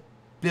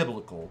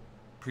unbiblical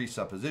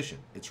presupposition.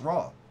 It's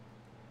wrong.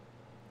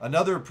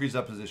 Another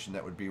presupposition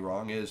that would be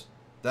wrong is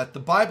that the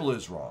Bible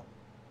is wrong.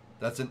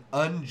 That's an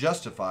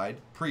unjustified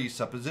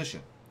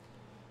presupposition.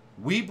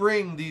 We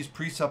bring these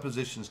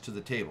presuppositions to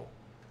the table,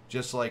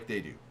 just like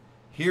they do.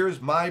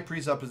 Here's my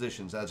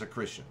presuppositions as a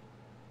Christian.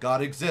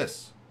 God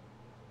exists.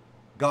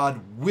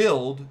 God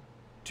willed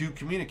to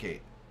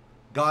communicate.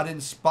 God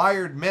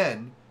inspired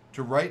men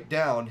to write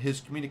down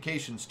his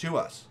communications to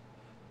us.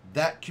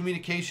 That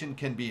communication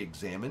can be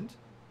examined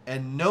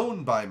and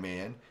known by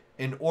man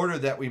in order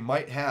that we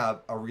might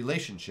have a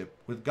relationship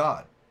with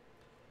God.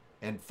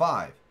 And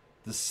 5,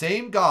 the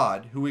same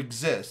God who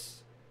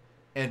exists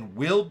and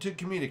willed to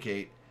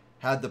communicate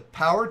had the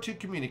power to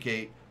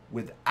communicate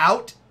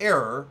without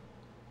error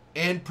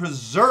and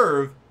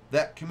preserve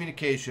that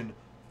communication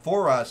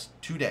for us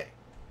today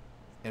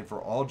and for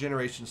all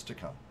generations to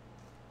come.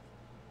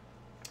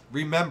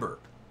 Remember,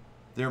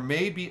 there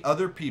may be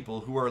other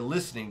people who are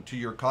listening to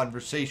your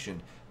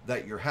conversation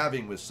that you're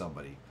having with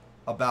somebody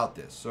about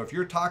this. So if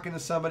you're talking to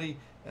somebody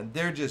and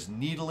they're just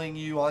needling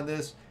you on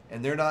this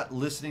and they're not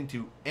listening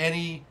to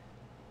any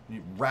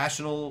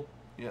rational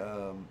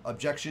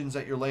objections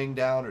that you're laying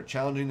down or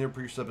challenging their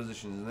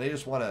presuppositions, and they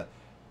just want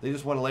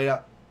to lay it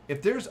out.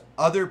 If there's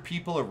other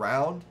people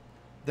around,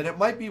 then it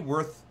might be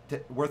worth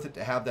it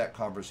to have that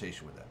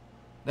conversation with them.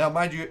 Now,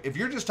 mind you, if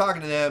you're just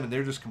talking to them and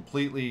they're just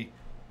completely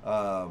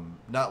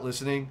not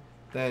listening,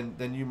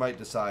 then you might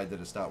decide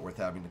that it's not worth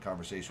having the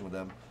conversation with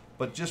them.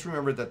 But just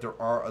remember that there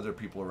are other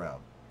people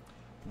around.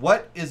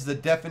 What is the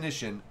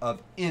definition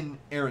of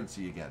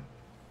inerrancy again?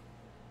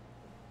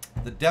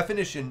 The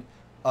definition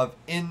of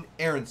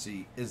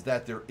inerrancy is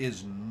that there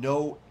is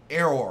no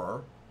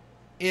error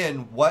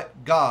in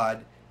what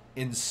God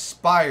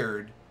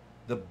inspired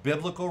the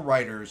biblical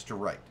writers to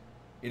write.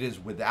 It is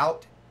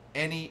without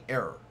any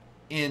error.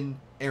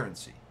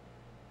 Inerrancy.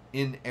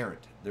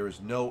 Inerrant. There is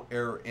no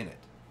error in it.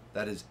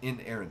 That is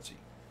inerrancy.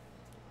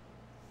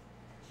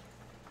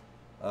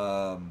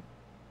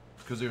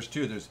 Because there's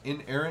two. There's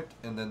inerrant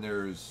and then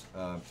there's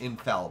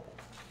infallible.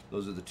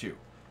 Those are the two.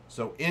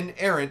 So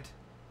inerrant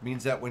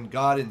means that when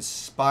God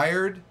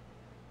inspired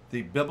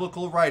the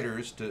biblical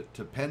writers to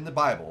pen the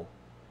Bible,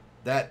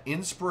 that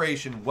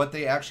inspiration, what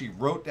they actually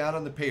wrote down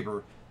on the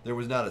paper, there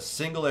was not a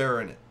single error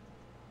in it.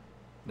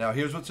 Now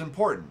here's what's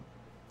important.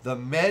 The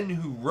men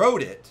who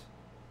wrote it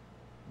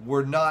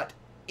were not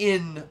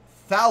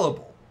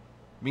infallible,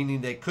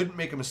 meaning they couldn't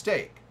make a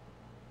mistake,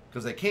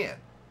 because they can.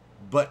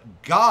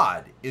 But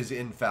God is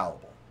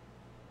infallible.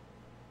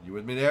 You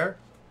with me there?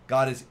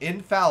 God is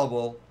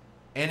infallible.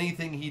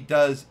 Anything he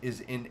does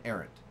is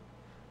inerrant.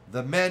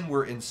 The men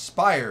were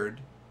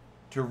inspired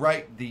to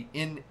write the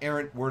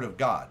inerrant word of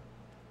God.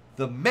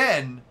 The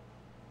men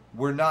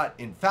were not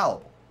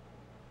infallible.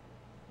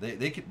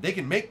 They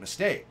can make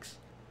mistakes,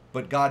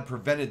 but God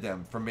prevented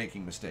them from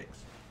making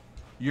mistakes.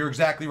 You're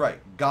exactly right.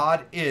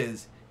 God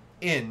is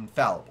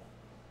infallible.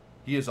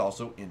 He is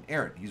also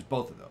inerrant. He's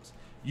both of those.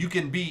 You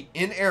can be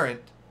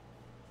inerrant,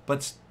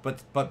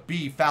 but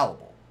be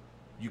fallible.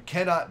 You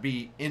cannot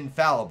be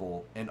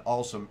infallible and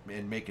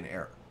make an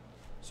error.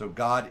 So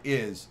God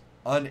is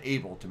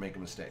unable to make a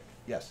mistake.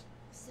 Yes.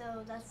 So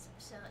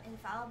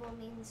infallible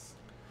means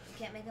you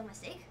can't make a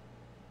mistake?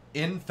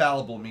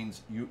 Infallible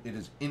means it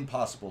is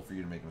impossible for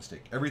you to make a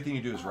mistake. Everything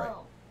you do is right.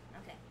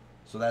 Okay.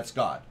 So that's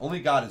God.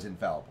 Only God is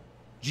infallible.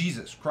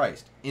 Jesus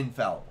Christ,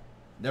 infallible.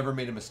 Never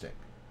made a mistake.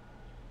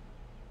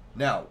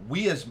 Now,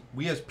 we as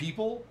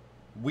people,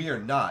 we are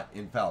not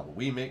infallible.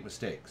 We make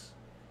mistakes.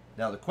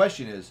 Now the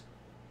question is,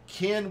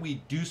 can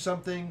we do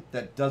something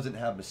that doesn't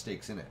have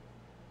mistakes in it?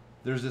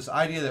 There's this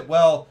idea that,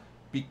 well,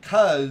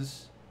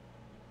 because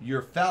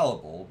you're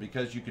fallible,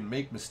 because you can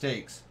make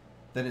mistakes,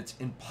 then it's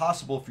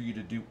impossible for you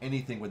to do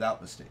anything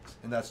without mistakes.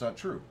 And that's not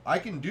true. I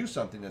can do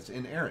something that's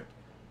inerrant.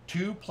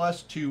 2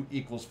 + 2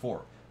 =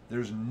 4.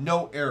 There's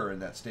no error in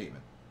that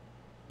statement.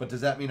 But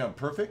does that mean I'm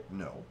perfect?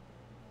 No.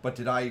 But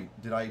did I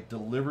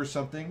deliver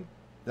something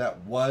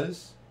that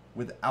was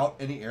without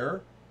any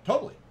error?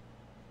 Totally.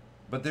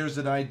 But there's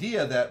an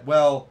idea that,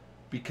 well,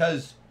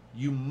 because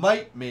you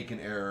might make an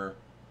error,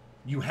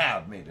 you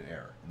have made an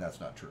error. And that's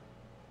not true.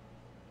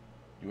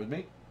 You with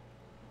me?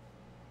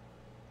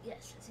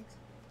 Yes, I think so.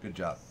 Good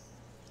job.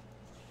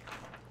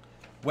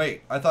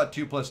 Wait, I thought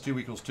 2 +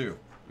 2 = 2.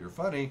 You're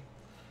funny.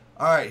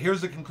 All right,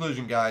 here's the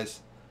conclusion,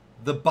 guys.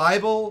 The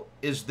Bible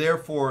is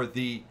therefore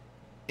the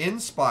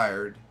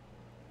inspired,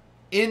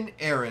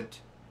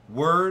 inerrant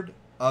word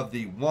of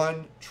the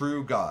one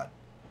true God,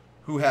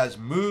 who has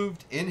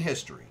moved in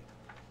history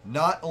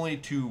not only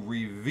to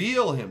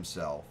reveal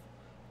himself,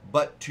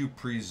 but to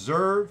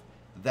preserve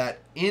that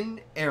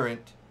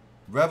inerrant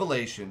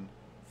revelation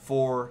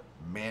for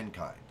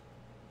mankind.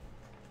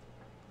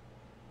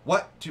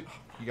 You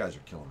guys are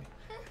killing me.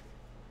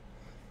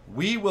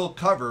 We will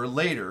cover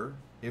later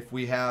if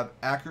we have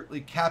accurately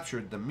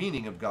captured the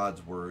meaning of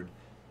God's word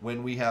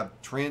when we have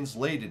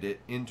translated it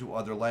into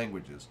other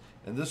languages.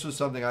 And this was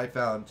something I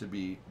found to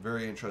be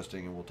very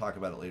interesting, and we'll talk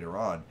about it later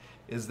on,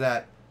 is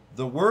that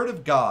the word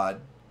of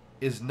God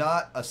is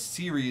not a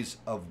series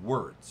of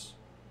words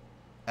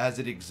as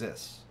it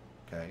exists,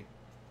 okay?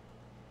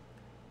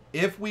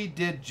 If we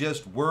did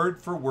just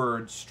word for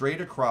word,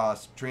 straight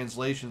across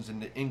translations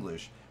into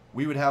English,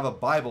 we would have a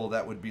Bible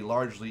that would be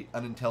largely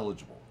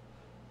unintelligible.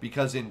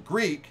 Because in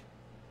Greek,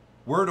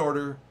 word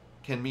order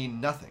can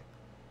mean nothing.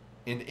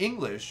 In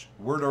English,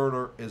 word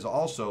order is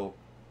also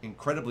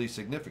incredibly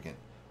significant.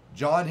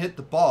 John hit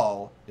the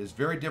ball is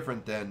very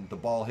different than the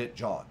ball hit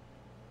John.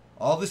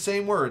 All the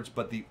same words,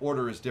 but the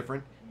order is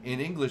different. In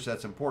English,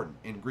 that's important.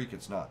 In Greek,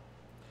 it's not.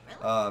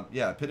 Really?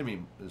 Yeah,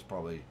 Epitome is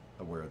probably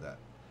aware of that.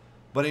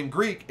 But in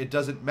Greek, it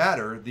doesn't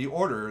matter the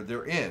order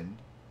they're in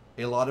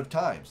a lot of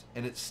times,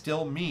 and it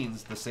still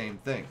means the same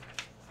thing.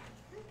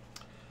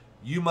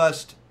 You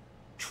must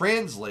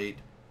translate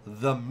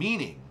the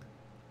meaning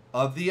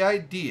of the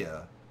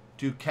idea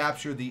to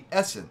capture the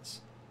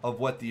essence of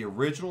what the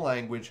original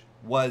language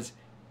was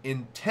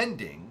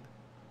intending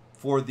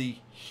for the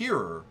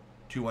hearer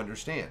to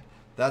understand.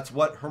 That's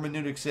what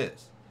hermeneutics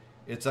is.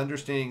 It's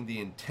understanding the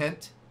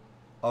intent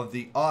of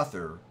the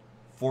author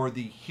for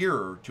the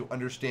hearer to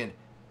understand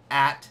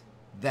at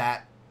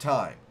that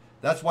time.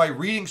 That's why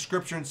reading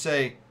scripture and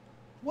say,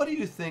 what do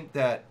you think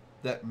that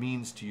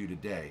means to you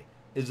today,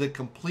 is a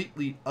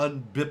completely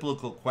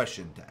unbiblical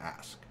question to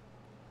ask.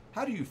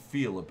 How do you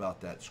feel about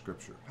that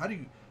scripture? How do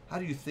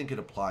you think it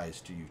applies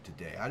to you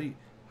today?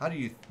 What do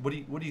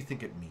you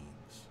think it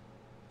means?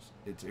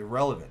 It's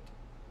irrelevant.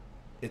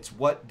 It's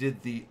what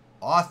did the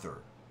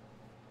author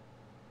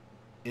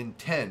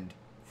intend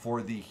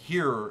for the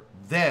hearer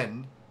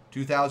then,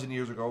 2,000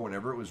 years ago,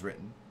 whenever it was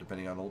written,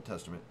 depending on Old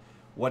Testament,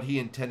 what he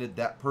intended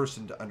that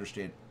person to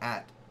understand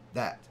at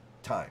that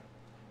time.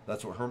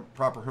 That's what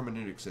proper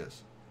hermeneutics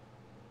is.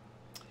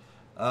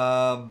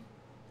 The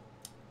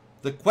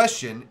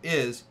question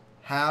is,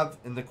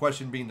 and the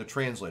question being the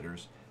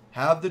translators,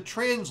 have they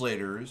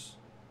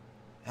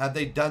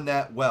done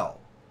that well?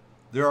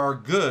 There are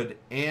good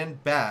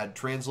and bad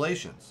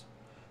translations.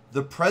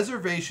 The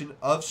preservation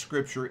of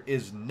Scripture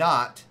is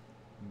not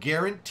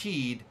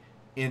guaranteed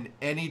in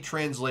any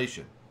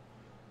translation.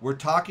 We're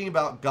talking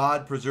about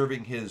God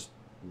preserving His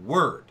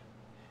Word.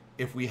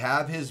 If we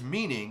have His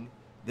meaning,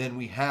 then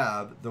we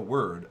have the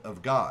Word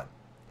of God.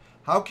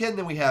 How can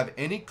then we have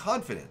any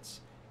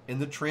confidence in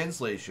the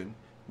translation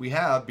we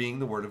have being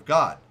the Word of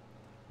God?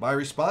 My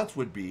response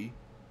would be,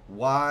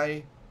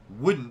 why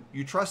wouldn't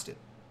you trust it?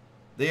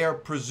 They are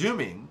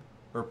presuming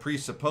or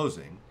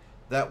presupposing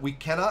that we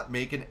cannot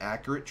make an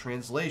accurate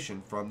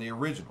translation from the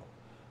original,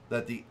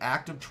 that the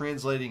act of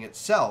translating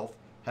itself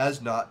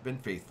has not been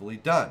faithfully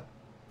done.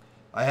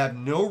 I have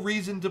no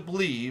reason to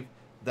believe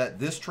that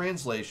this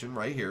translation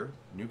right here,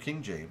 New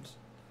King James,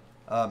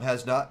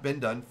 has not been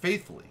done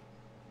faithfully.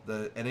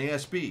 The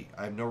NASB,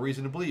 I have no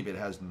reason to believe it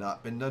has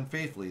not been done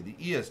faithfully. The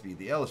ESV,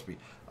 the LSB,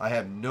 I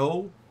have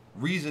no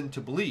reason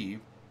to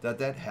believe that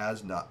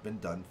has not been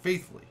done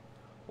faithfully,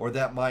 or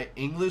that my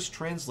English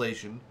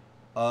translation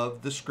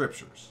of the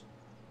Scriptures,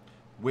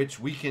 which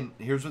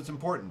here's what's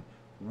important,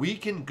 we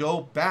can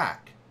go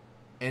back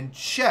and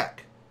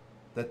check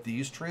that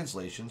these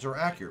translations are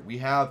accurate. We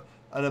have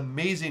an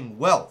amazing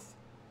wealth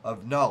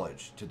of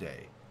knowledge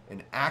today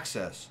and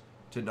access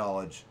to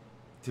knowledge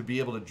to be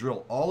able to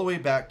drill all the way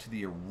back to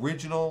the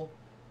original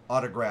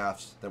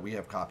autographs that we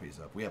have copies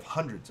of. We have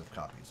hundreds of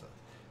copies of.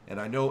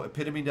 And I know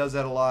Epitome does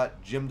that a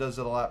lot. Jim does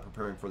that a lot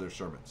preparing for their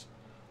sermons.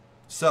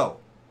 So,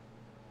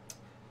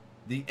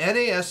 the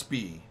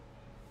NASB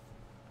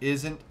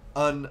isn't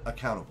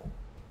unaccountable.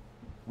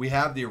 We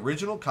have the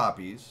original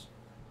copies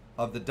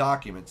of the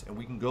documents, and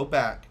we can go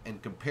back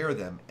and compare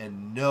them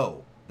and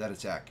know that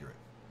it's accurate.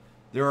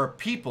 There are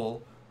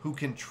people who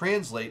can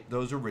translate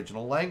those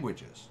original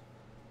languages.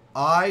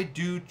 I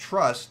do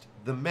trust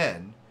the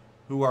men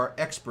who are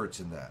experts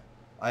in that.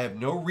 I have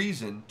no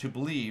reason to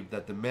believe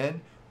that the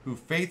men who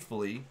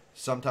faithfully,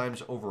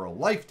 sometimes over a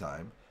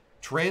lifetime,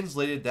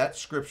 translated that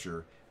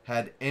scripture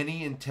had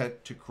any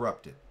intent to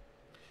corrupt it.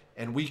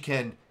 And we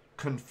can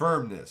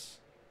confirm this.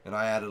 And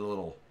I added a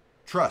little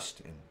trust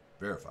and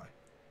verify.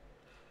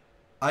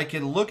 I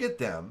can look at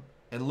them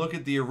and look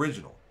at the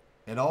original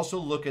and also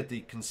look at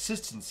the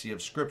consistency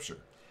of scripture.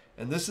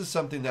 And this is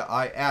something that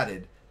I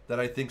added that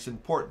I think is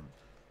important.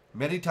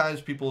 Many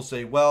times people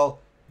say, well,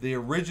 the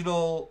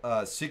original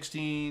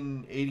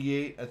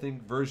 1688, I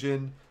think,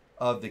 version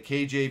of the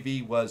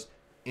KJV was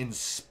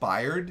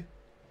inspired.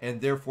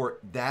 and therefore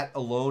that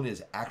alone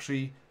is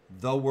actually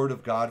the Word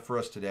of God for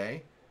us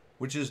today,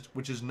 which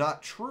is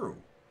not true.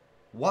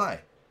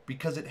 Why?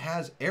 Because it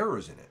has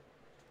errors in it.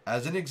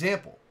 As an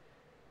example,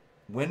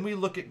 when we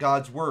look at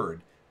God's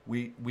Word,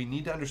 we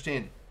need to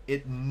understand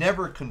it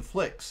never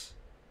conflicts,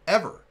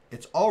 ever.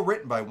 It's all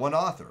written by one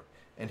author.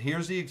 And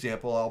here's the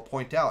example I'll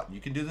point out. You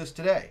can do this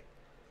today.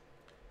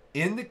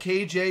 In the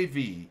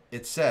KJV,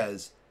 it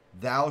says,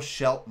 "Thou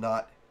shalt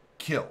not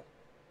kill."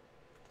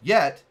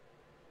 Yet,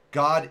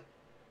 God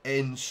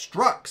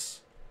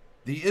instructs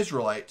the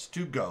Israelites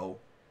to go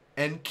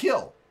and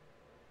kill.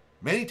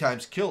 Many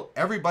times kill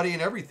everybody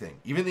and everything,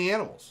 even the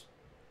animals.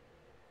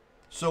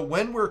 So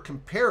when we're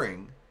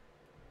comparing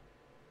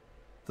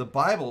the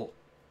Bible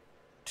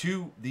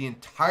to the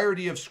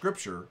entirety of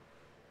Scripture,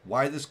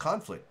 why this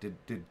conflict?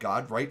 Did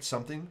God write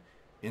something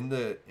in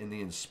the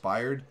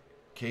inspired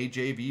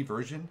KJV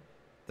version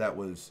that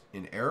was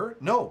in error?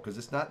 No, because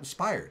it's not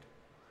inspired.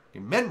 Okay,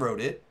 men wrote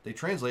it, they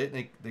translated it,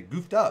 and they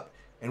goofed up.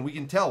 And we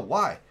can tell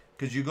why.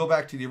 Because you go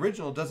back to the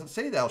original, it doesn't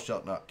say thou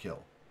shalt not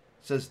kill.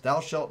 It says thou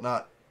shalt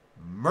not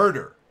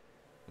murder.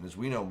 And as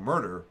we know,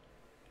 murder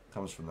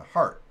comes from the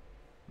heart,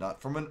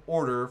 not from an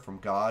order from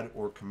God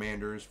or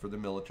commanders for the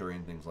military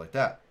and things like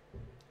that.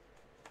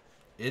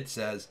 It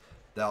says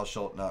thou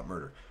shalt not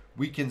murder.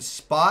 We can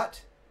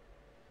spot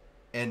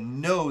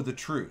and know the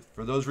truth.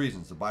 For those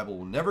reasons, the Bible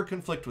will never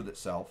conflict with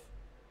itself.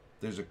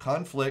 There's a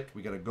conflict.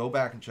 We got to go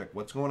back and check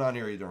what's going on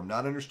here. Either I'm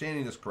not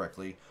understanding this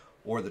correctly,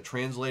 or the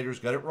translators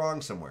got it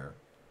wrong somewhere,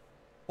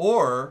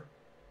 or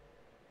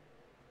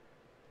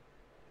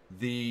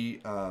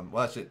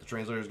that's it. The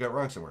translators got it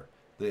wrong somewhere.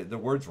 The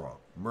word's wrong.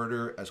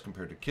 Murder as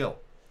compared to kill.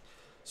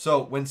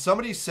 So when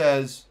somebody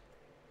says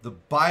the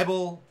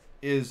Bible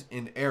is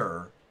in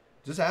error,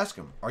 just ask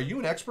them, are you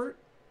an expert?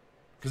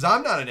 Because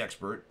I'm not an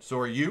expert, so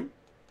are you?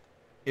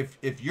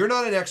 If you're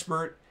not an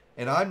expert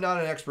and I'm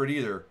not an expert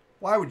either,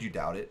 why would you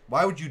doubt it?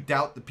 Why would you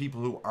doubt the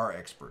people who are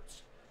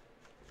experts?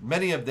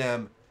 Many of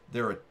them,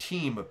 they're a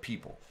team of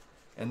people.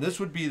 And this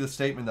would be the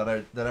statement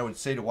that I would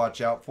say to watch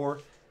out for.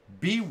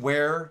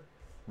 Beware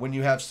when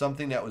you have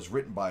something that was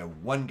written by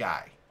one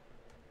guy.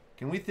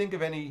 Can we think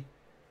of any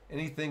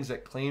things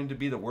that claim to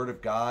be the Word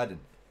of God and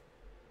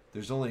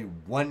there's only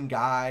one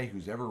guy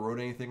who's ever wrote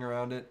anything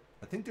around it?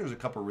 I think there's a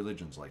couple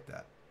religions like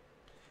that.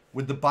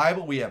 With the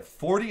Bible, we have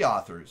 40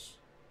 authors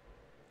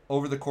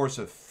over the course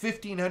of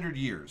 1,500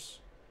 years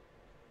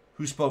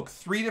who spoke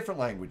 3 different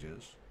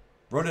languages,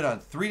 wrote it on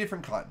 3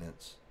 different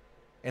continents,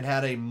 and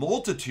had a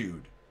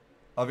multitude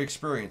of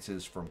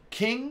experiences from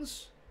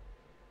kings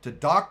to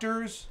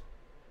doctors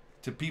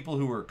to people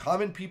who were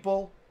common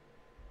people.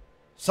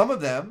 Some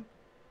of them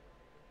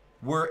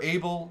were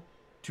able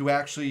to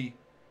actually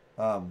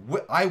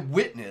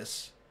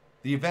eyewitness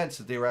the events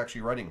that they were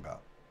actually writing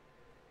about.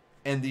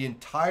 And the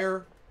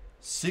entire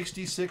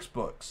 66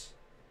 books,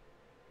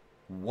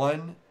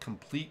 one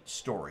complete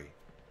story,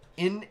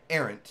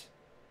 inerrant,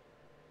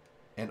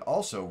 and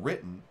also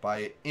written by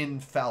an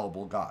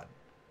infallible God.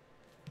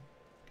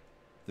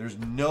 There's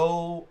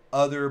no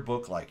other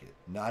book like it,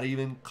 not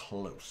even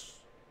close.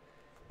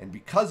 And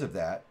because of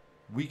that,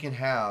 we can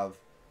have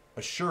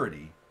a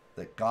surety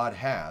that God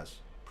has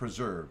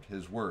preserved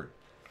his word.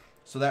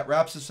 So that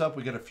wraps us up.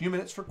 We got a few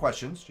minutes for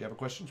questions. Do you have a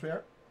question,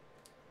 sweetheart?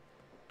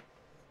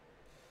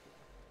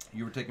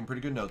 You were taking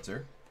pretty good notes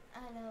there. I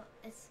know.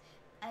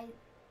 I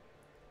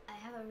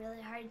have a really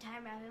hard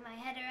time wrapping my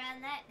head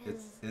around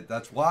that.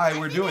 That's why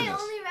we're doing this.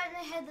 I only wrapped my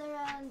head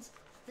around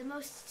the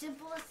most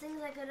simplest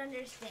things I could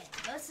understand.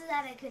 Most of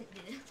that I couldn't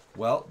do.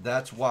 Well,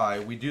 that's why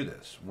we do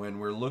this. When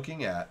we're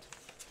looking at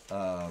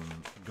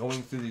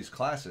going through these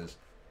classes,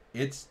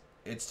 it's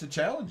to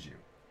challenge you.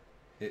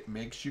 It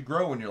makes you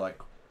grow, and you're like,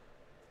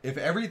 if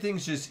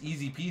everything's just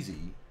easy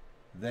peasy,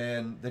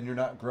 then you're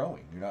not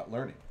growing. You're not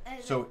learning.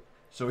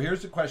 So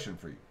here's the question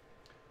for you.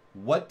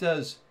 What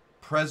does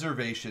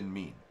preservation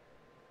mean?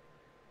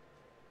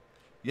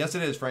 Yes,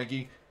 it is,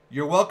 Frankie.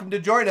 You're welcome to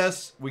join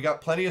us. We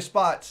got plenty of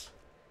spots.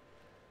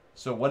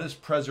 So what does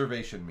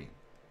preservation mean?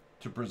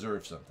 To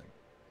preserve something.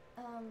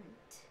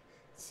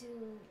 What's the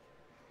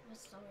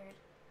word?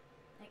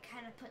 Like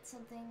kind of put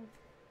something,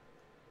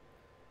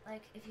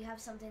 like if you have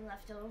something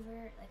left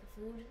over, like a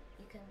food,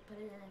 you can put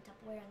it in a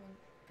Tupperware and then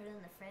put it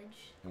in the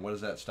fridge. And what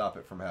does that stop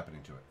it from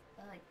happening to it?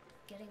 Like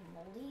getting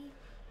moldy?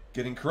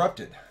 Getting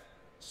corrupted.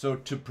 So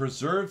to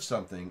preserve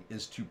something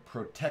is to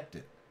protect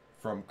it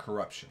from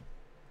corruption.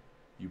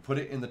 You put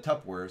it in the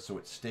Tupperware so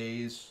it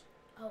stays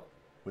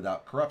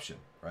without corruption,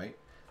 right?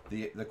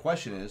 The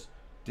question is,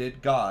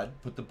 did God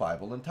put the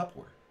Bible in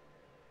Tupperware?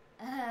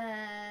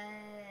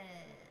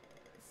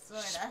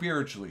 Sorta.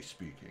 Spiritually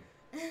speaking.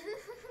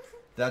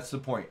 That's the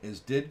point, is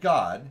did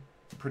God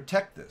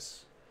protect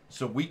this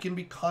so we can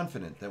be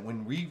confident that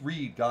when we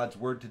read God's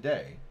word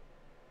today,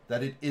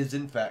 that it is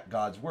in fact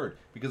God's word?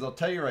 Because I'll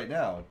tell you right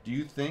now, do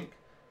you think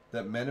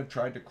that men have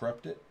tried to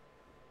corrupt it?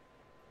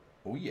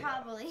 Oh yeah.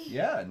 Probably.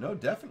 Yeah, no,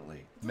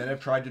 definitely. Men have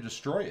tried to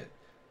destroy it.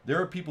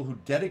 There are people who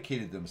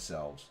dedicated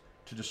themselves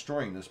to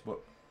destroying this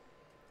book.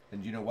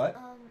 And you know what?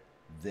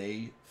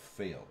 they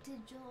failed.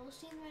 Did Joel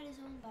Osteen write his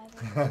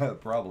own Bible?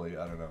 Probably,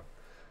 I don't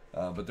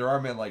know. But there are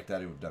men like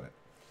that who have done it.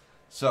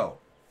 So,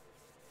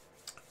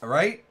 all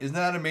right, isn't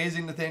that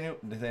amazing, Nathaniel?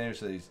 Nathaniel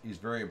says he's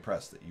very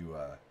impressed that you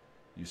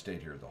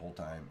stayed here the whole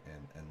time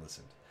and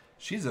listened.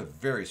 She's a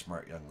very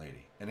smart young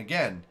lady. And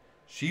again,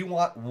 she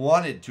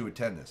wanted to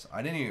attend this.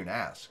 I didn't even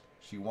ask.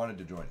 She wanted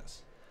to join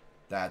us.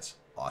 That's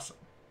awesome.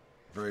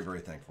 Very, very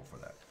thankful for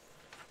that.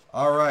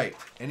 All right.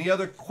 Any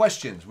other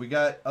questions we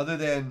got other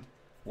than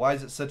why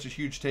is it such a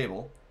huge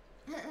table?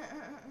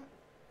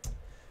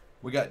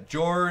 We got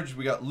George.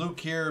 We got Luke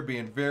here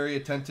being very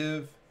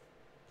attentive.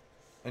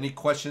 Any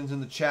questions in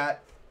the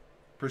chat?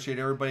 Appreciate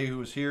everybody who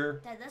was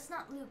here. Dad, that's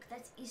not Luke.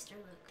 That's Easter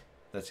Luke.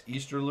 That's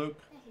Easter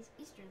Luke? Yeah, he's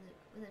Easter Luke.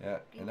 With a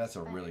Yeah, and that's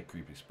spider. a really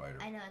creepy spider.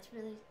 I know, it's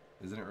really...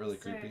 Isn't it really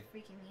sort of creepy?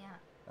 freaking me out.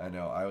 I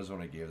know. I was the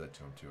one who gave that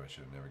to him, too. I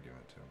should have never given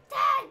it to him.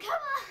 Dad,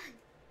 come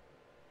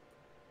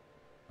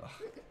on!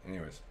 Ugh.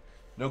 Anyways,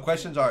 no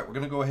questions? All right, we're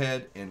going to go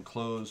ahead and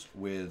close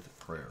with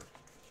prayer.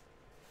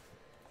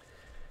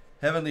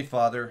 Heavenly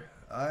Father,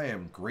 I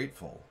am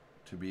grateful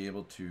to be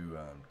able to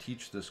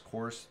teach this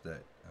course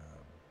that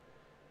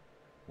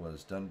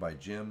was done by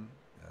Jim,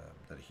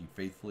 that he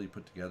faithfully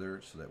put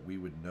together so that we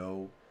would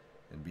know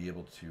and be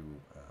able to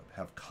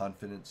have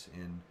confidence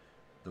in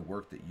the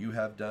work that you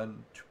have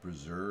done to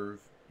preserve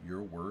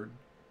your word,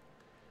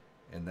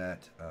 and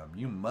that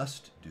you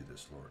must do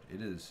this, Lord.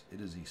 It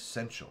is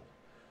essential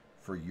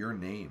for your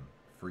name,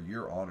 for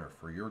your honor,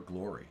 for your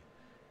glory,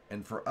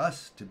 and for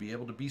us to be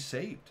able to be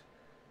saved,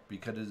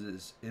 because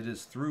it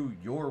is through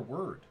your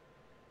word,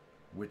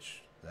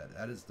 which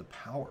that is the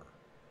power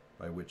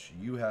by which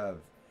you have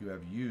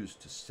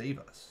used to save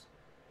us.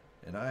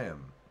 And I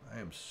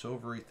am so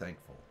very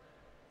thankful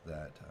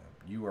that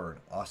you are an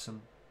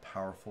awesome,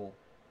 powerful,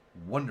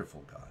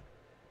 wonderful God,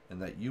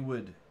 and that you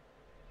would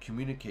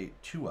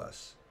communicate to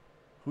us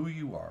who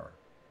you are,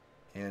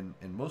 and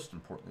most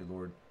importantly,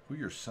 Lord, who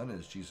your Son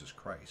is, Jesus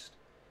Christ,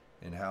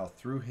 and how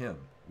through him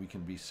we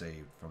can be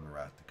saved from the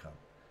wrath to come.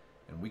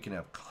 And we can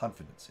have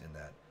confidence in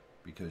that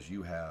because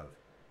you have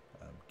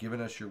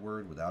given us your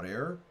word without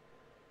error,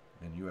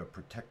 and you have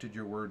protected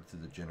your word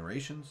through the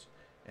generations,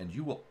 and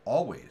you will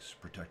always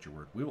protect your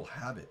word. We will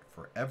have it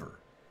forever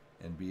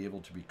and be able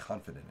to be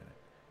confident in it.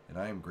 And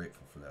I am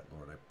grateful for that,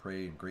 Lord. I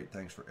pray and great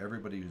thanks for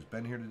everybody who's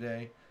been here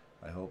today.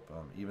 I hope,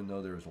 even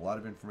though there was a lot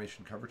of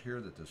information covered here,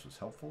 that this was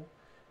helpful.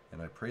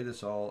 And I pray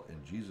this all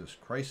in Jesus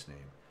Christ's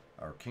name,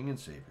 our King and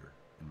Savior,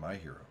 and my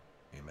hero.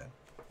 Amen.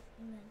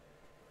 Amen.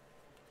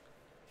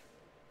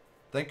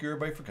 Thank you,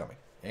 everybody, for coming.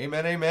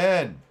 Amen,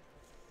 amen.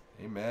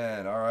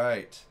 Amen. All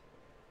right.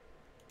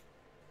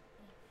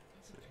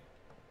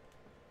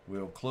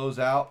 We'll close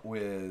out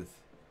with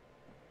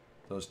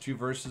those two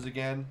verses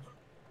again.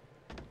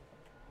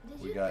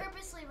 Did We you got-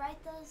 purposely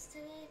write those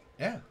today?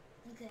 Yeah.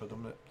 Okay. Put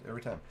them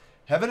every time.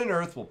 Heaven and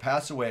earth will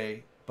pass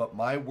away, but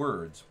my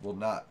words will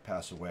not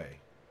pass away.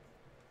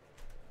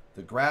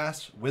 The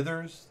grass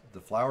withers,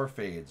 the flower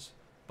fades,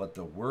 but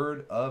the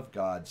word of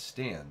God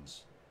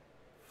stands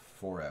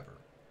forever.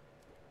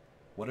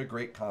 What a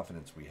great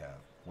confidence we have.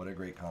 What a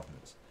great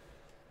confidence.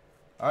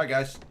 All right,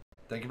 guys.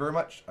 Thank you very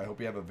much. I hope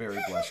you have a very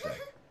blessed day.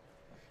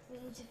 We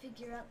need to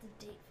figure out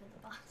the date for the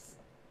boss.